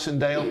in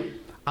Grassendale,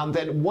 and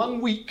then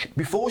 1 week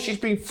before she's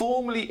been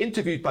formally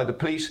interviewed by the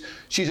police,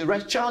 she's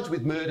charged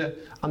with murder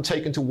and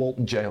taken to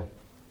Walton Jail,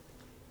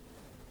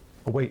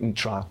 awaiting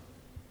trial.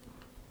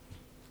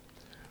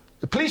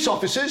 The police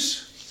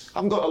officers, I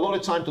haven't got a lot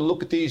of time to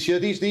look at these here.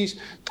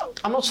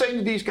 I'm not saying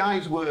that these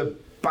guys were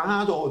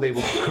bad or they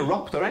were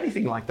corrupt or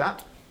anything like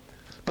that,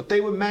 but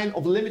they were men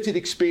of limited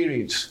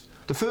experience.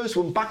 The first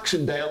one,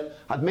 Baxendale,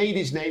 had made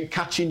his name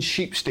catching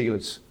sheep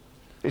stealers.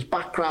 His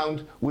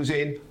background was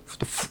in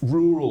the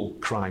rural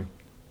crime.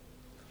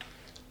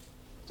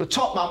 The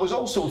top man was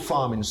also a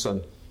farming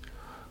son.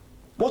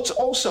 What's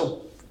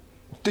also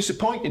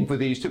disappointing for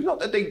these two, not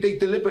that they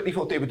deliberately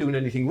thought they were doing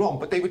anything wrong,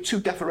 but they were too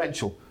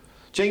deferential.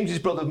 James's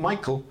brother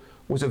Michael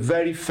was a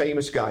very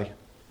famous guy,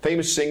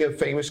 famous singer,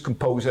 famous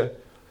composer,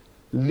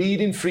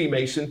 leading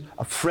Freemason,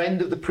 a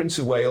friend of the Prince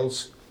of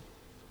Wales.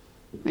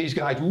 These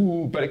guys,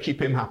 better keep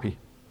him happy.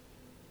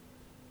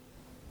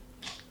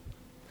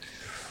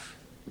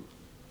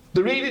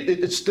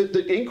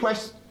 The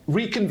inquest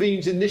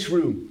reconvenes in this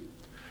room.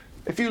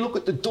 If you look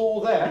at the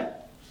door there,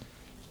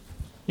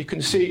 you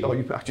can see,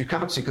 you actually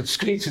can't see because the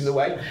screen's in the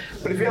way,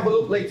 but if you have a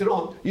look later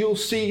on, you'll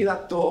see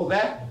that door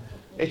there.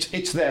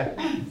 It's there.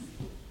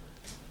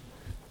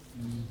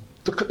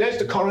 There's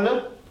the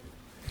coroner.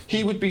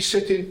 He would be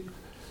sitting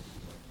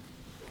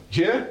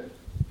here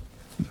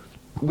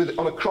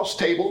on a cross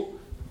table.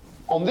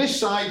 On this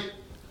side,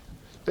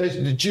 there's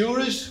the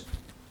jurors,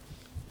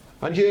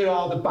 and here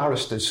are the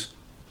barristers.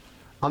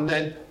 And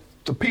then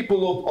the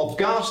people of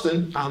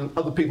Garston and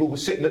other people were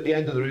sitting at the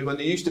end of the room, and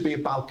there used to be a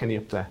balcony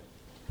up there.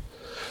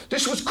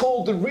 This was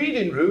called the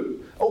reading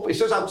room. It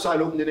says outside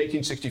opened in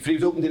 1863. It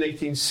was opened in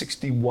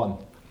 1861.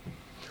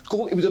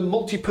 It was a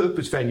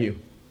multi-purpose venue.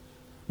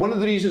 One of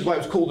the reasons why it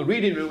was called the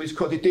reading room is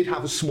because it did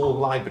have a small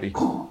library.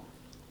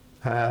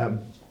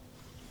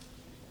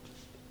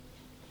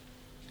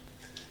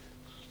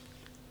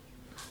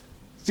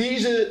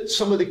 These are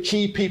some of the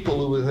key people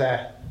who were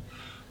there.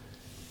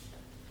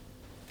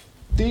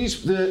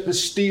 These, the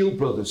Steele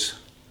brothers.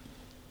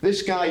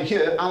 This guy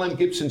here, Alan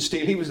Gibson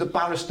Steele, he was the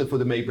barrister for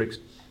the Maybricks.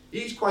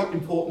 He's quite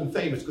important and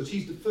famous because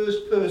he's the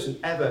first person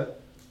ever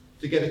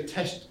to get a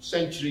Test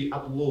century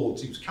at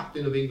Lord's. He was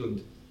captain of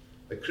England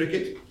at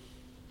cricket.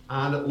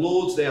 And at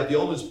Lord's, they had the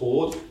honours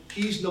board.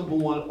 He's number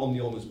one on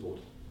the honours board.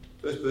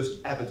 First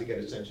person ever to get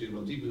a century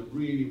runs. He was a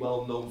really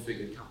well-known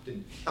figure,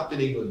 Captain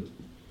England.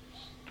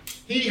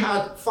 He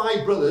had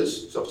seven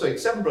brothers,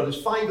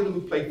 5 of them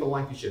who played for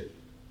Lancashire.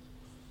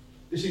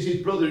 This is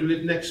his brother who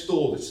lived next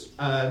door,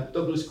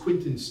 Douglas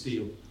Quinton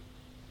Steele.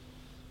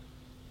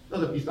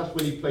 That's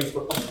when he played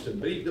for Upton.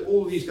 But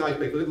all of these guys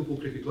played for Liverpool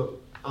Cricket Club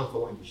and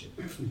for Lancashire.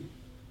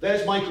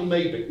 There's Michael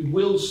Maybrick, who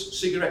wills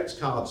cigarettes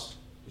cards,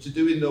 which to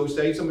do in those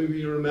days. Some of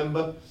you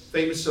remember,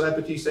 famous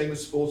celebrity,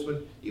 famous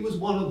sportsman. He was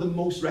one of the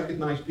most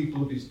recognised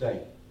people of his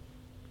day.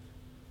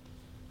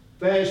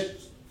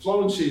 There's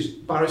Florence's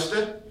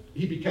barrister.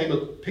 He became a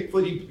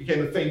Pickford. He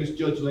became a famous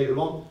judge later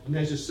on. And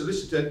there's a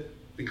solicitor.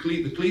 The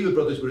Cleaver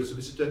brothers were a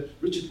solicitor.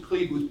 Richard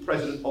Cleaver was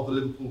president of the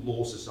Liverpool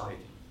Law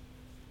Society.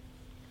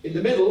 In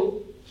the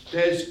middle,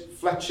 there's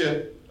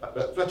Fletcher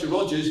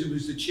Rogers, who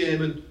was the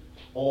chairman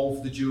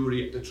of the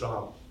jury at the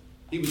trial.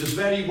 He was a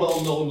very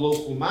well-known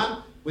local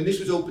man. When this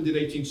was opened in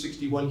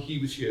 1861, he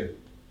was here.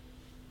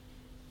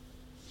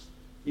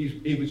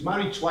 He was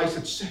married twice,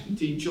 had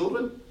 17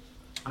 children,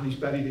 and he's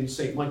buried in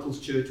St. Michael's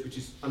Church, which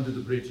is under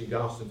the bridge in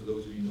Garston, for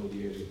those of you who know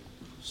the area.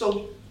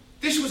 So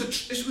this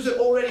was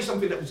already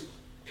something that was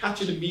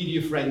catching a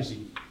media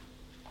frenzy.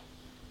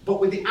 But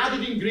with the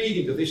added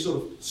ingredient of this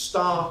sort of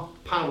star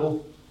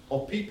panel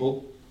of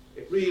people,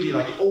 it really,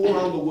 all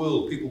around the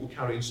world, people were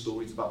carrying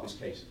stories about this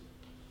case.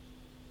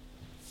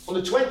 On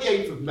the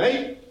 28th of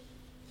May,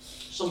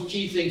 some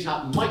key things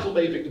happen. Michael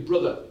Maybrick, the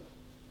brother,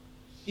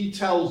 he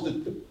tells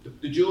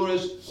the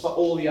jurors about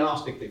all the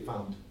arsenic they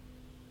found.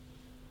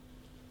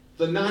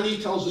 The nanny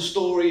tells the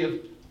story of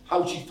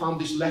how she found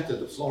this letter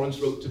that Florence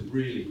wrote to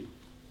Brearley.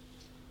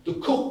 The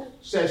cook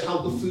says how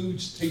the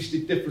foods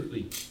tasted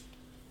differently.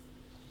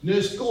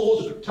 Nurse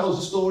Gord tells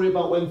the story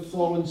about when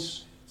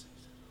Florence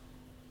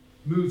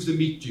moves the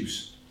meat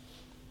juice.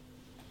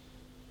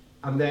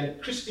 And then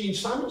Christine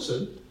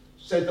Samuelson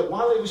said that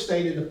while they were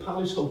staying in the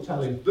Palace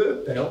Hotel in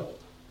Birkdale,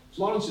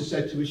 Florence had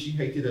said to her she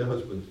hated her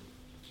husband.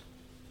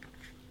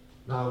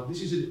 Now,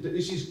 this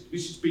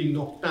has been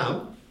knocked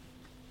down.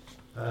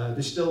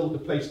 There's still the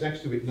place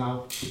next to it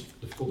now,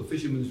 called the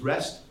Fisherman's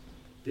Rest.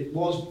 It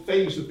was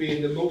famous for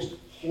being the most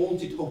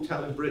haunted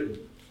hotel in Britain.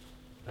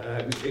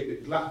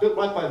 Built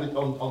right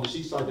on the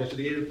seaside there, so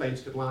the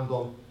aeroplanes could land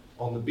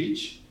on the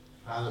beach.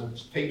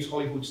 Famous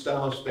Hollywood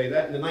stars stay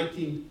there. In the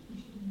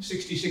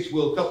 1966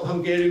 World Cup, the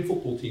Hungarian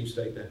football team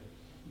stayed there.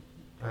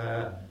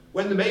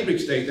 When the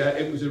Maybricks stayed there,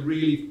 it was a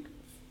really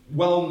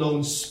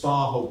well-known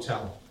spa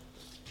hotel.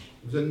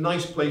 It was a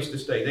nice place to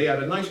stay. They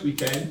had a nice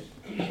weekend.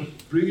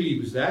 Brearley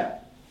was there,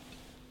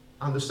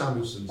 and the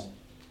Samuelsons.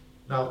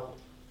 Now,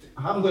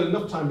 I haven't got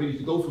enough time really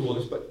to go through all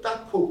this, but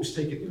that quote was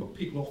taken,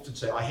 people often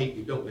say, I hate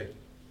you, don't they?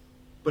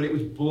 But it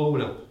was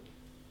blown up.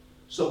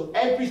 So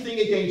everything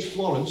against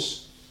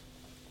Florence,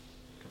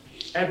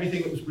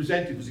 everything that was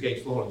presented was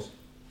against Florence.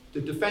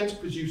 The defence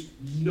produced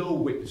no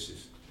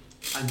witnesses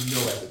and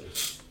no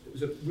evidence. It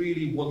was a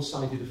really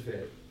one-sided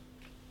affair.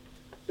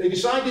 They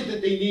decided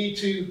that they need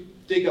to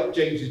dig up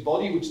James's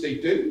body, which they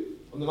do,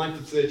 on the 9th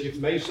and 30th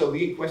of May, so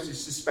the inquest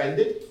is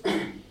suspended.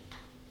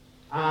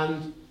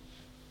 And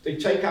they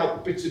take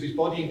out bits of his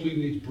body,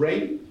 including his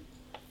brain,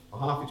 or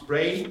half its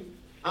brain,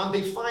 and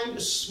they find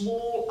a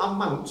small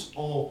amount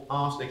of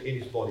arsenic in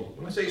his body.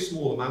 When I say a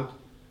small amount,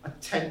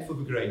 1/10 of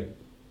a grain.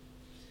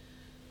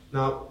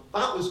 Now,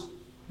 that was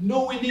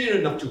nowhere near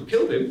enough to have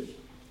killed him,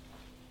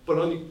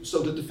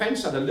 so the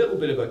defence had a little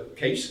bit of a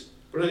case.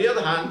 But on the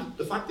other hand,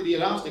 the fact that he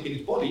had arsenic in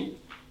his body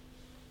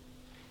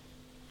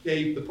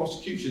gave the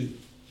prosecution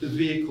the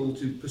vehicle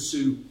to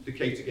pursue the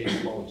case against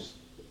Florence.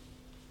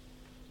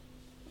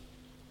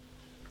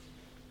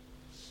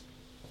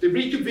 They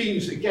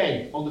reconvenes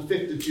again on the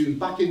 5th of June,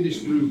 back in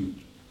this room.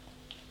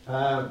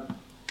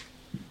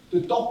 The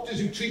doctors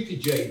who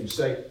treated James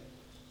say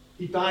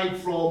he died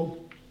from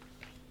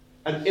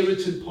an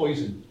irritant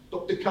poison.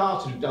 Dr.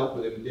 Carter, who dealt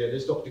with him,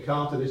 there's Dr.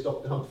 Carter, there's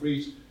Dr.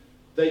 Humphreys,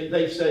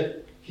 they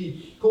said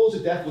he cause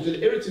of death was an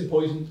irritant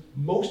poison,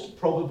 most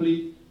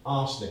probably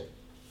arsenic.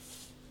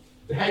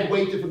 The head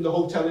waiter from the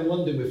hotel in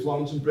London where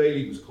Florence and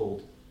Braley was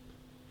called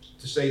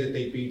to say that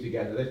they'd been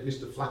together. That's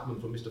Mr.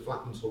 Flatman from Mr.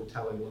 Flatman's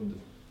hotel in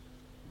London.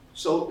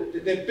 So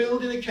they're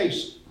building a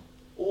case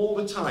all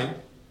the time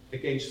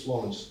against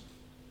Florence.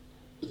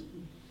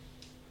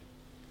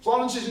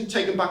 Florence isn't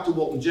taken back to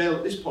Walton Jail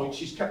at this point.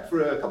 She's kept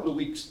for a couple of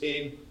weeks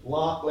in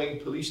Lark Lane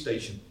Police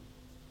Station.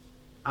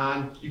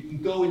 And you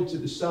can go into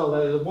the cell.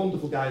 There's a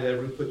wonderful guy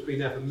there, Rupert's been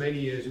there for many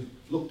years, who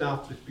looked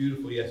after this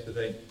beautifully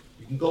yesterday.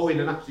 You can go in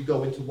and actually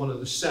go into one of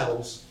the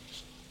cells,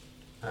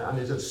 and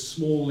there's a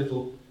small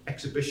little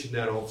exhibition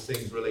there of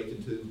things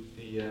relating to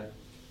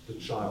the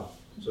trial.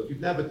 So if you've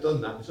never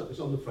done that, it's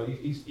on the front.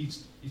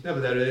 He's never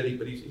there early,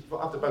 but he's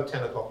after about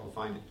 10 o'clock you'll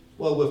find it.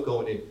 Well worth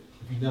going in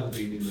if you've never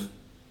been in there.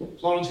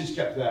 Florence is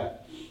kept there.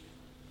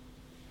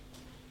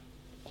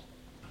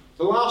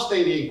 The last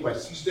day of the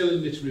inquest, he's still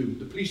in this room.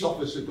 The police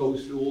officer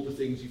goes through all the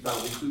things he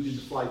found, including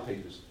the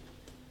flypapers.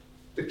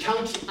 The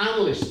county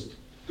analyst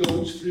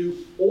goes through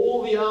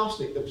all the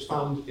arsenic that was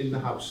found in the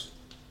house.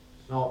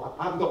 Now,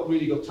 I haven't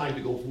really got time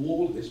to go through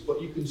all of this,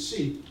 but you can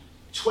see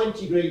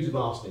 20 grains of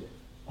arsenic.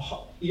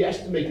 He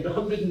estimated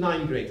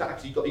 109 grains.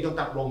 Actually, he got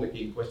that wrong at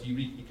the inquest.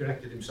 He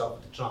corrected himself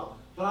at the trial.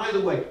 But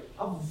either way,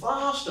 a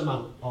vast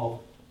amount of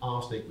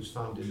arsenic was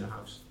found in the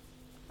house.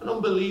 An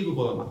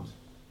unbelievable amount.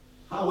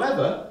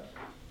 However,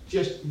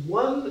 just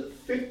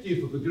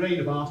 1/50th of a grain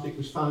of arsenic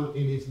was found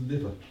in his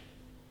liver.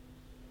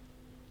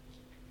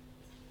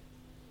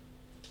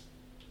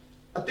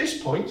 At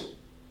this point,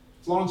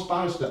 Florence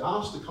Barrister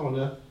asked the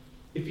coroner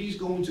if he's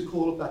going to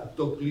call up that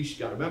Dalgleish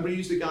guy. Remember,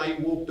 he's the guy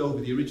who walked over,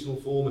 the original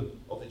foreman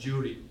of the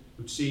jury,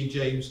 who'd seen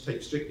James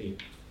take strychnine.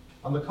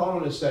 And the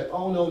coroner said,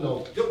 oh, no,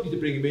 you don't need to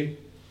bring him in.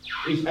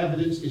 His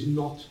evidence is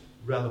not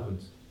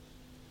relevant.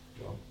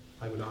 Well,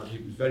 I would argue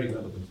it was very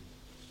relevant.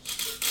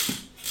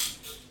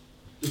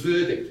 The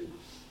verdict.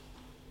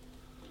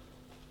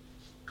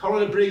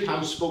 Coroner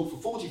Brighouse spoke for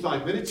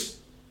 45 minutes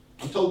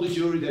and told the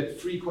jury they had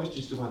 3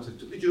 questions to answer. It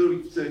took the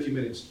jury 30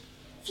 minutes.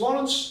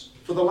 Florence,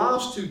 for the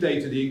last 2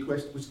 days of the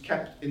inquest, was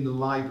kept in the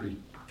library.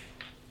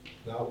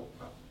 Now,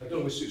 I don't know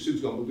where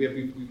Sue's gone, but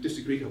we've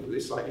disagreed over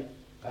this slightly.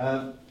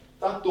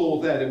 That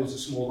door there was a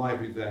small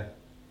library there.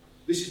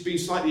 This has been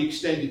slightly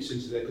extended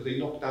since then because they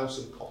knocked down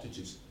some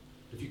cottages.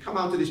 If you come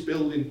out of this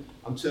building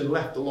and turn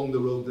left along the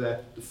road there,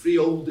 the 3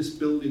 oldest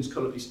buildings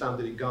currently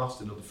standing in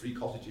Garston are the 3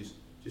 cottages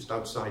just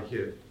outside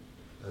here.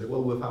 They're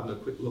well worth having a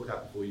quick look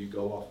at before you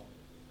go off.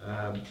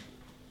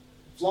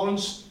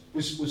 Florence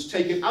was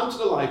taken out of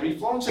the library.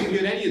 Florence hadn't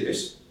heard any of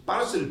this.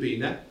 Barrister had been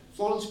there.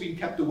 Florence had been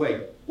kept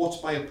away,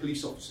 watched by a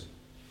police officer.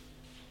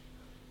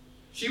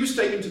 She was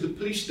taken to the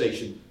police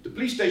station. The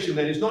police station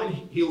then is not in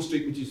Heel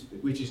Street,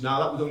 which is now.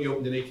 That was only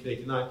opened in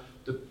 1889.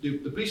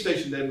 The police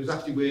station then was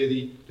actually where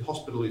the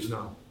hospital is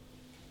now.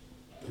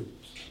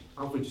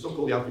 Alfred, it's not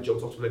called the Alfred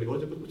Jones Hospital anymore,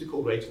 but what's it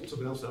called, Rachel?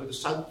 Something else now. The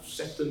South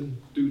Sefton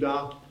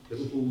Doodah,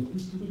 Liverpool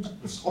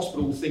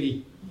hospital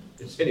thingy.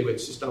 Anyway,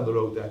 it's just down the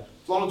road there.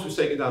 Florence was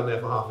taken down there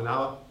for half an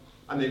hour,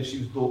 and then she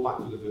was brought back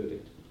for the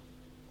verdict.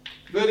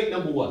 Verdict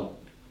number 1.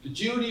 The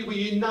jury were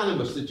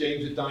unanimous that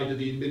James had died of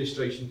the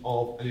administration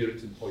of an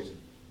irritant poison.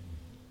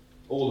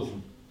 All of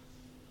them.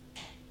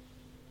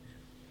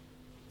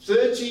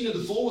 13 of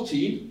the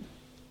 14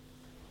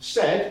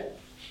 said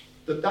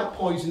that that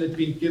poison had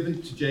been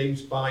given to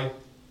James by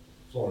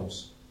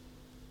Florence.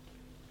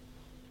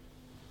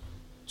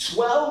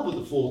 12 of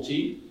the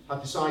 14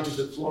 had decided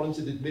that Florence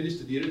had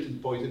administered the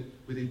irritant poison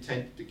with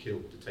intent to kill,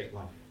 to take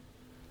life.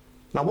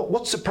 Now,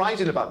 what's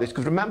surprising about this,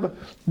 because remember,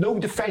 no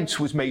defence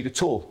was made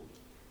at all.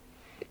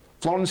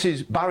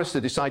 Florence's barrister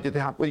decided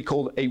to have what he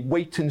called a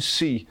wait and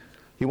see.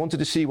 He wanted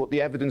to see what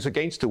the evidence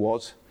against her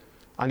was,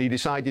 and he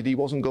decided he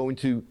wasn't going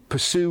to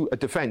pursue a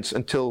defence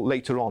until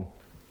later on,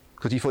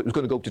 because he thought it was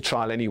going to go to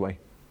trial anyway.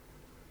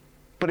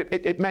 But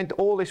it meant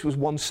all this was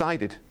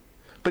one-sided.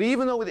 But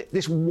even though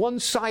this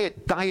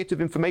one-sided diet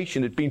of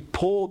information had been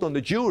poured on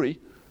the jury,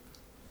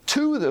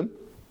 2 of them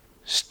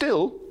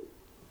still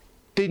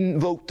didn't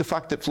vote the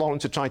fact that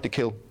Florence had tried to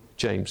kill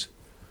James.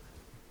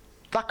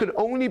 That could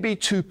only be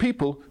 2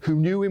 people who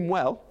knew him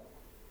well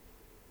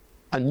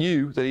and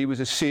knew that he was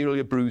a serial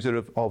abuser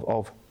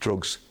of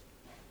drugs.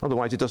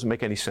 Otherwise, it doesn't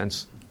make any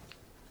sense.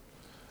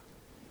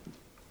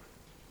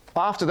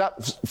 After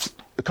that,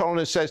 the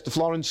coroner says to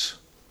Florence,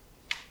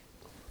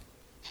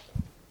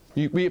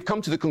 we have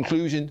come to the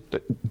conclusion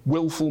that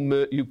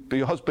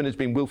your husband has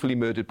been willfully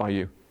murdered by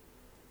you.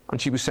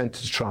 And she was sent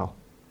to trial.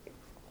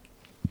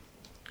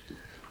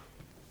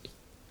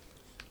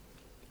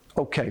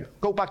 Okay,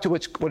 go back to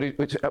what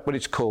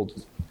it's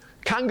called.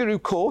 Kangaroo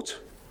court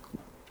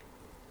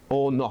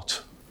or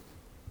not?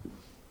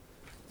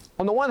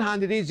 On the one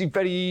hand, it is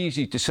very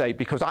easy to say,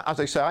 because, as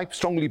I say, I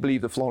strongly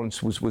believe that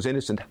Florence was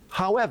innocent.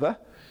 However,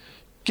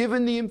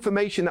 given the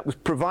information that was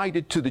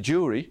provided to the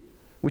jury,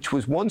 which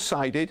was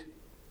one-sided,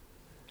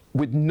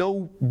 with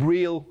no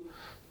real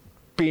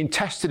being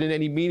tested in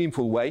any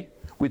meaningful way,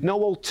 with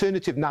no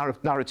alternative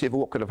narrative of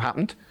what could have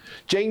happened.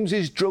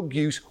 James's drug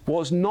use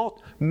was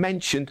not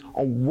mentioned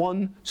on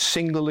one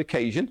single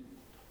occasion.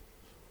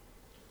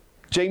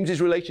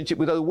 James's relationship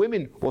with other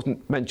women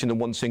wasn't mentioned on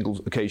one single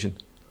occasion.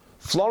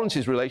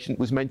 Florence's relation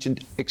was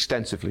mentioned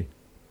extensively.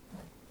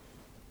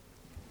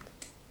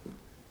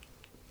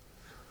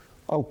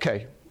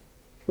 Okay,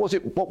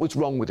 what was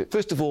wrong with it?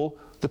 First of all,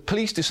 the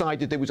police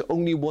decided there was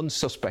only one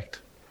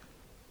suspect.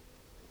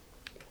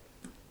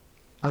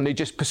 And they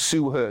just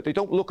pursue her. They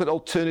don't look at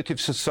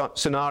alternative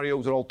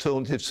scenarios or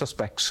alternative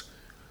suspects.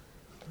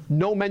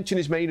 No mention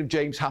is made of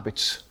James'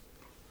 habits.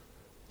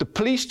 The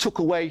police took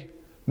away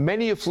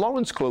many of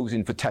Florence's clothes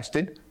in for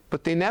testing,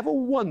 but they never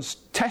once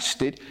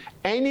tested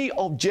any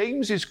of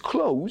James's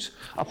clothes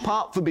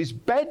apart from his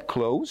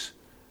bedclothes.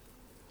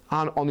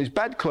 And on his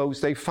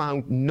bedclothes, they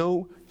found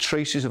no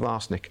traces of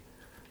arsenic.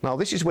 Now,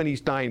 this is when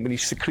he's dying, when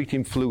he's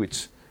secreting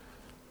fluids.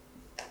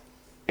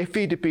 If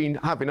he'd have been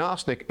having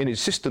arsenic in his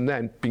system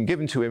then, been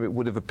given to him, it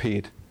would have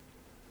appeared.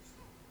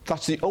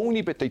 That's the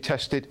only bit they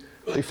tested.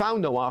 They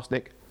found no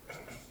arsenic.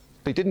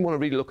 They didn't want to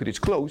really look at his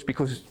clothes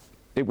because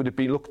it wouldn't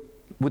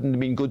have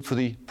been good for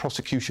the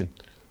prosecution.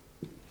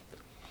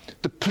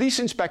 The police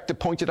inspector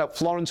pointed out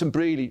Florence and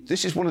Brearley.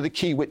 This is one of the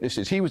key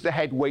witnesses. He was the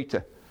head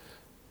waiter.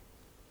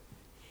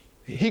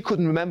 He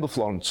couldn't remember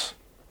Florence.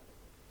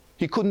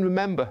 He couldn't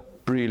remember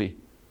Brearley.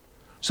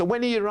 So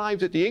when he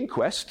arrived at the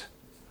inquest,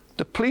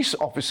 the police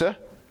officer,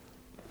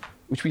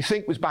 which we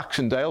think was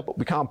Baxendale, but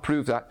we can't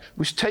prove that,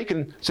 was taken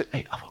and said,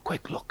 hey, have a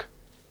quick look.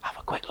 Have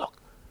a quick look.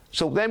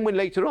 So then when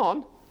later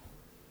on,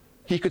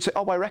 he could say,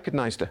 oh, I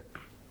recognised her.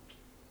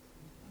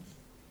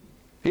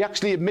 He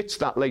actually admits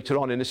that later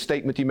on in a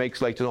statement he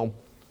makes later on.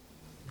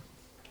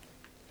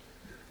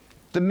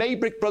 The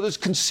Maybrick brothers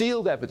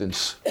concealed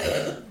evidence.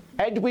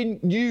 Edwin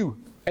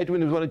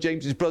was one of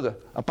James's brother,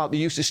 about the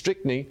use of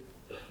strychnine,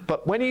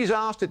 but when he's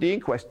asked at the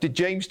inquest, did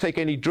James take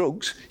any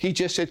drugs, he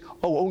just said,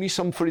 oh, only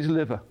some for his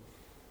liver.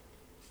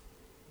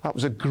 That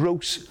was a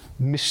gross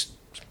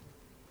misstatement,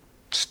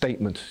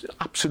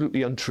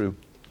 absolutely untrue.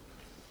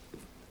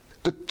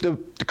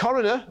 The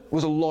coroner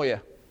was a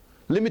lawyer,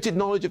 limited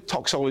knowledge of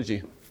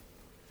toxicology.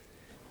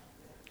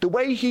 The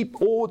way he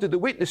ordered the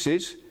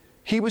witnesses,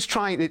 he was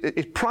trying,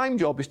 his prime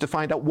job is to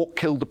find out what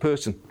killed the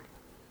person.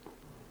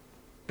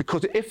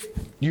 Because if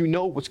you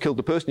know what's killed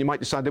the person, you might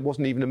decide there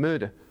wasn't even a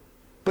murder.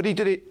 But he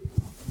did it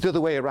the other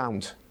way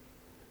around.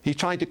 He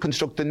tried to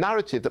construct the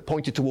narrative that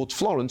pointed towards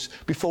Florence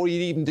before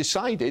he'd even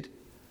decided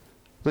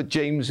that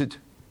James had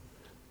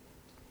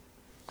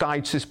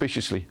died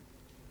suspiciously.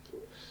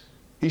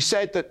 He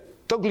said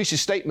that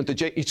Douglas's statement that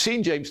he'd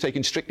seen James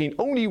taking strychnine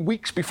only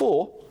weeks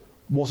before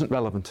wasn't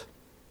relevant.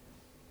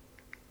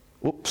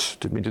 Oops,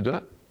 didn't mean to do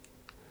that.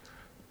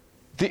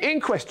 The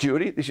inquest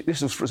jury, this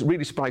will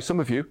really surprise some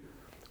of you,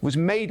 was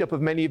made up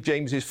of many of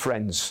James's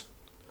friends.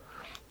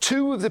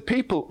 Two of the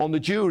people on the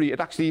jury had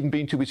actually even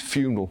been to his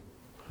funeral.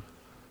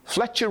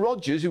 Fletcher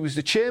Rogers, who was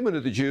the chairman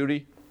of the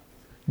jury,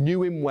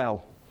 knew him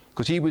well,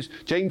 because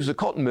James was a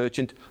cotton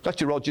merchant.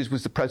 Fletcher Rogers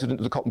was the president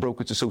of the Cotton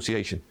Brokers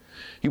Association.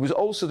 He was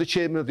also the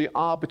chairman of the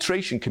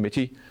arbitration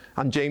committee,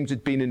 and James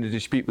had been in a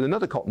dispute with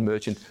another cotton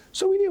merchant,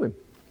 so he knew him.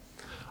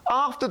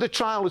 After the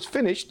trial was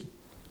finished,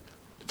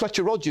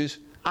 Fletcher Rogers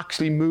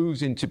actually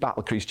moves into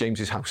Battlecrease,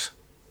 James's house.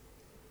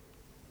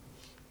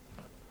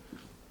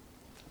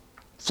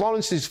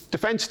 Florence's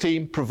defence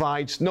team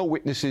provides no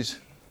witnesses,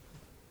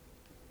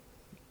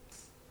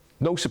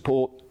 no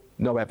support,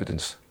 no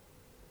evidence.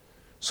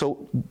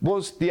 So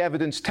was the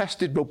evidence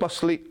tested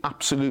robustly?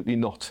 Absolutely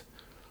not.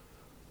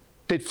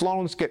 Did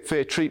Florence get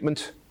fair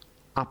treatment?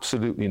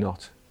 Absolutely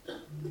not.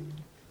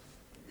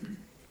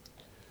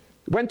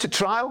 Went to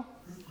trial.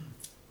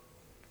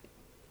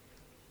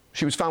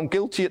 She was found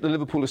guilty at the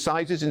Liverpool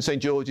Assizes in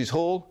St George's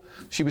Hall.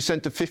 She was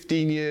sent to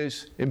 15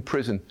 years in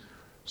prison.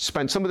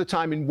 Spent some of the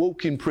time in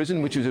Woking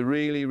Prison, which was a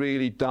really,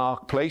 really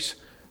dark place,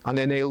 and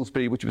then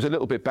Aylesbury, which was a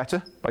little bit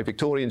better by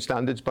Victorian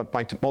standards, but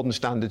by modern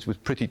standards was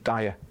pretty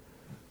dire.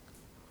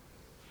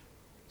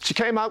 She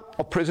came out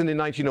of prison in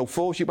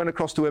 1904. She went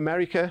across to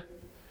America.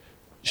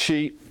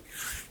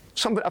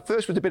 At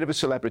first was a bit of a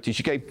celebrity.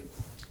 She gave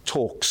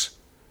talks.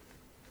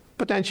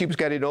 But then she was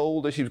getting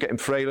older, she was getting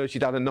frailer,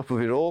 she'd had enough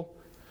of it all.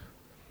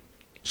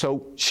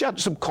 So she had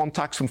some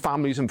contacts from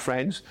families and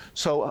friends.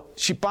 So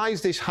she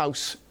buys this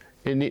house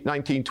in the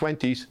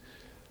 1920s,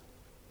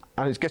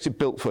 and it gets it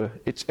built for her.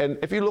 And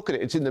if you look at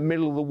it, it's in the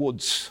middle of the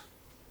woods.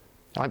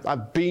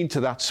 I've been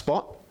to that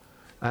spot,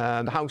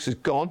 and the house is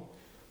gone,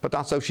 but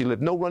that's how she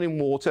lived. No running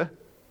water,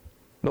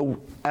 no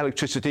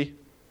electricity.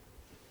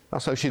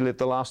 That's how she lived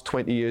the last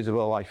 20 years of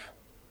her life.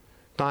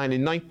 Dying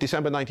in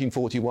December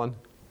 1941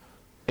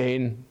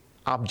 in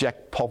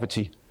abject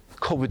poverty,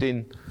 covered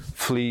in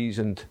fleas,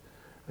 and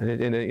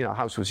her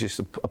house was just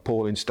an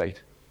appalling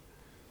state.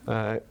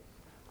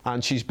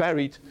 And she's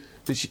buried.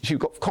 She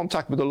got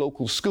contact with a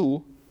local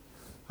school,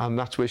 and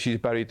that's where she's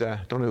buried there.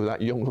 I don't know who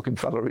that young-looking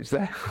fella is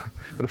there,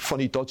 with a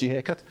funny, dodgy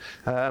haircut.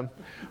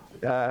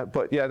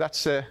 But yeah,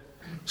 that's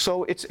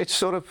So it's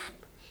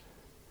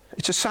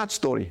a sad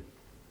story.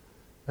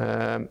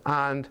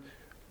 And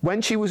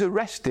when she was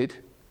arrested,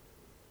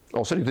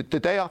 the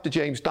day after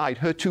James died,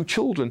 her 2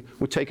 children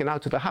were taken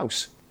out of the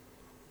house.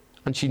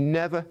 And she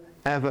never,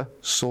 ever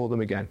saw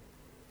them again.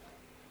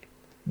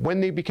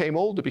 When they became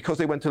older, because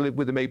they went to live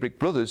with the Maybrick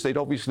brothers, they'd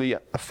obviously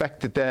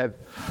affected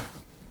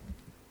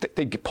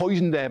they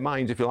poisoned their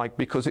minds, if you like,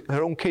 because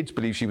her own kids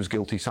believed she was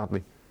guilty,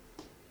 sadly.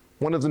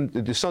 One of them,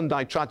 the son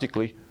died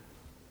tragically,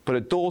 but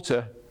a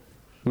daughter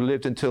who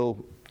lived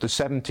until the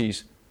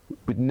 70s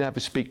would never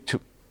speak to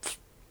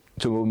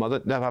her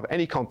mother, never have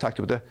any contact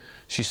with her.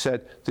 She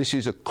said, this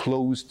is a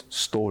closed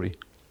story.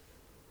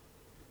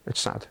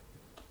 It's sad.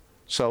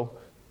 So,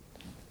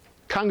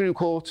 Kangaroo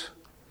Court,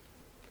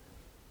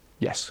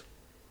 yes.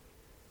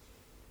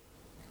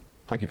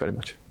 Thank you very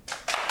much.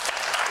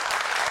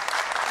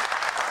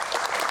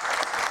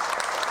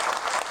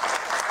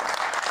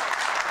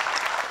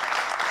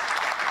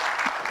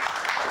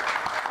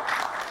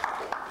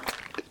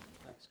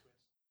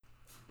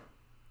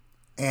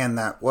 And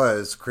that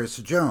was Chris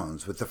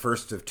Jones with the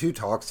first of 2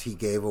 talks he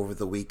gave over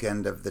the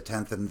weekend of the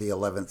 10th and the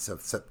 11th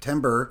of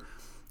September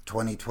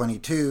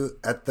 2022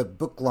 at the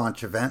book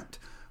launch event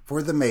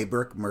for The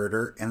Maybrick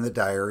Murder and the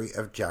Diary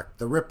of Jack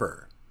the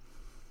Ripper.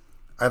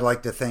 I'd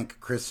like to thank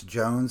Chris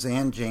Jones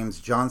and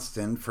James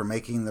Johnston for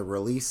making the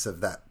release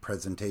of that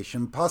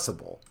presentation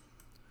possible.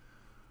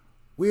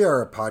 We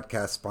are a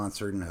podcast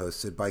sponsored and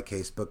hosted by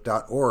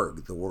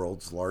Casebook.org, the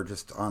world's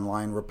largest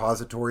online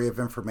repository of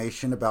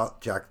information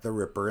about Jack the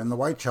Ripper and the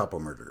Whitechapel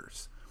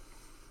murders.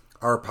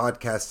 Our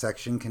podcast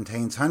section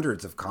contains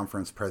hundreds of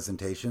conference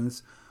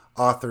presentations,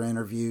 author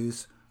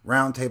interviews,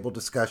 roundtable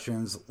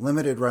discussions,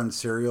 limited-run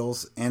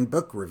serials, and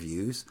book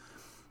reviews,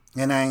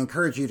 and I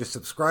encourage you to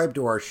subscribe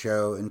to our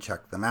show and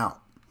check them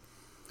out.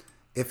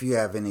 If you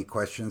have any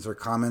questions or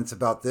comments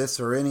about this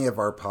or any of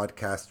our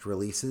podcast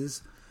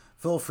releases,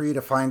 feel free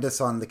to find us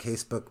on the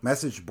Casebook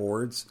message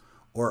boards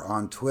or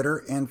on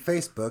Twitter and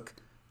Facebook.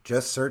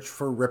 Just search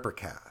for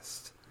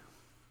Rippercast.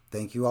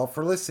 Thank you all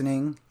for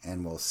listening,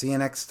 and we'll see you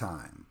next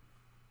time.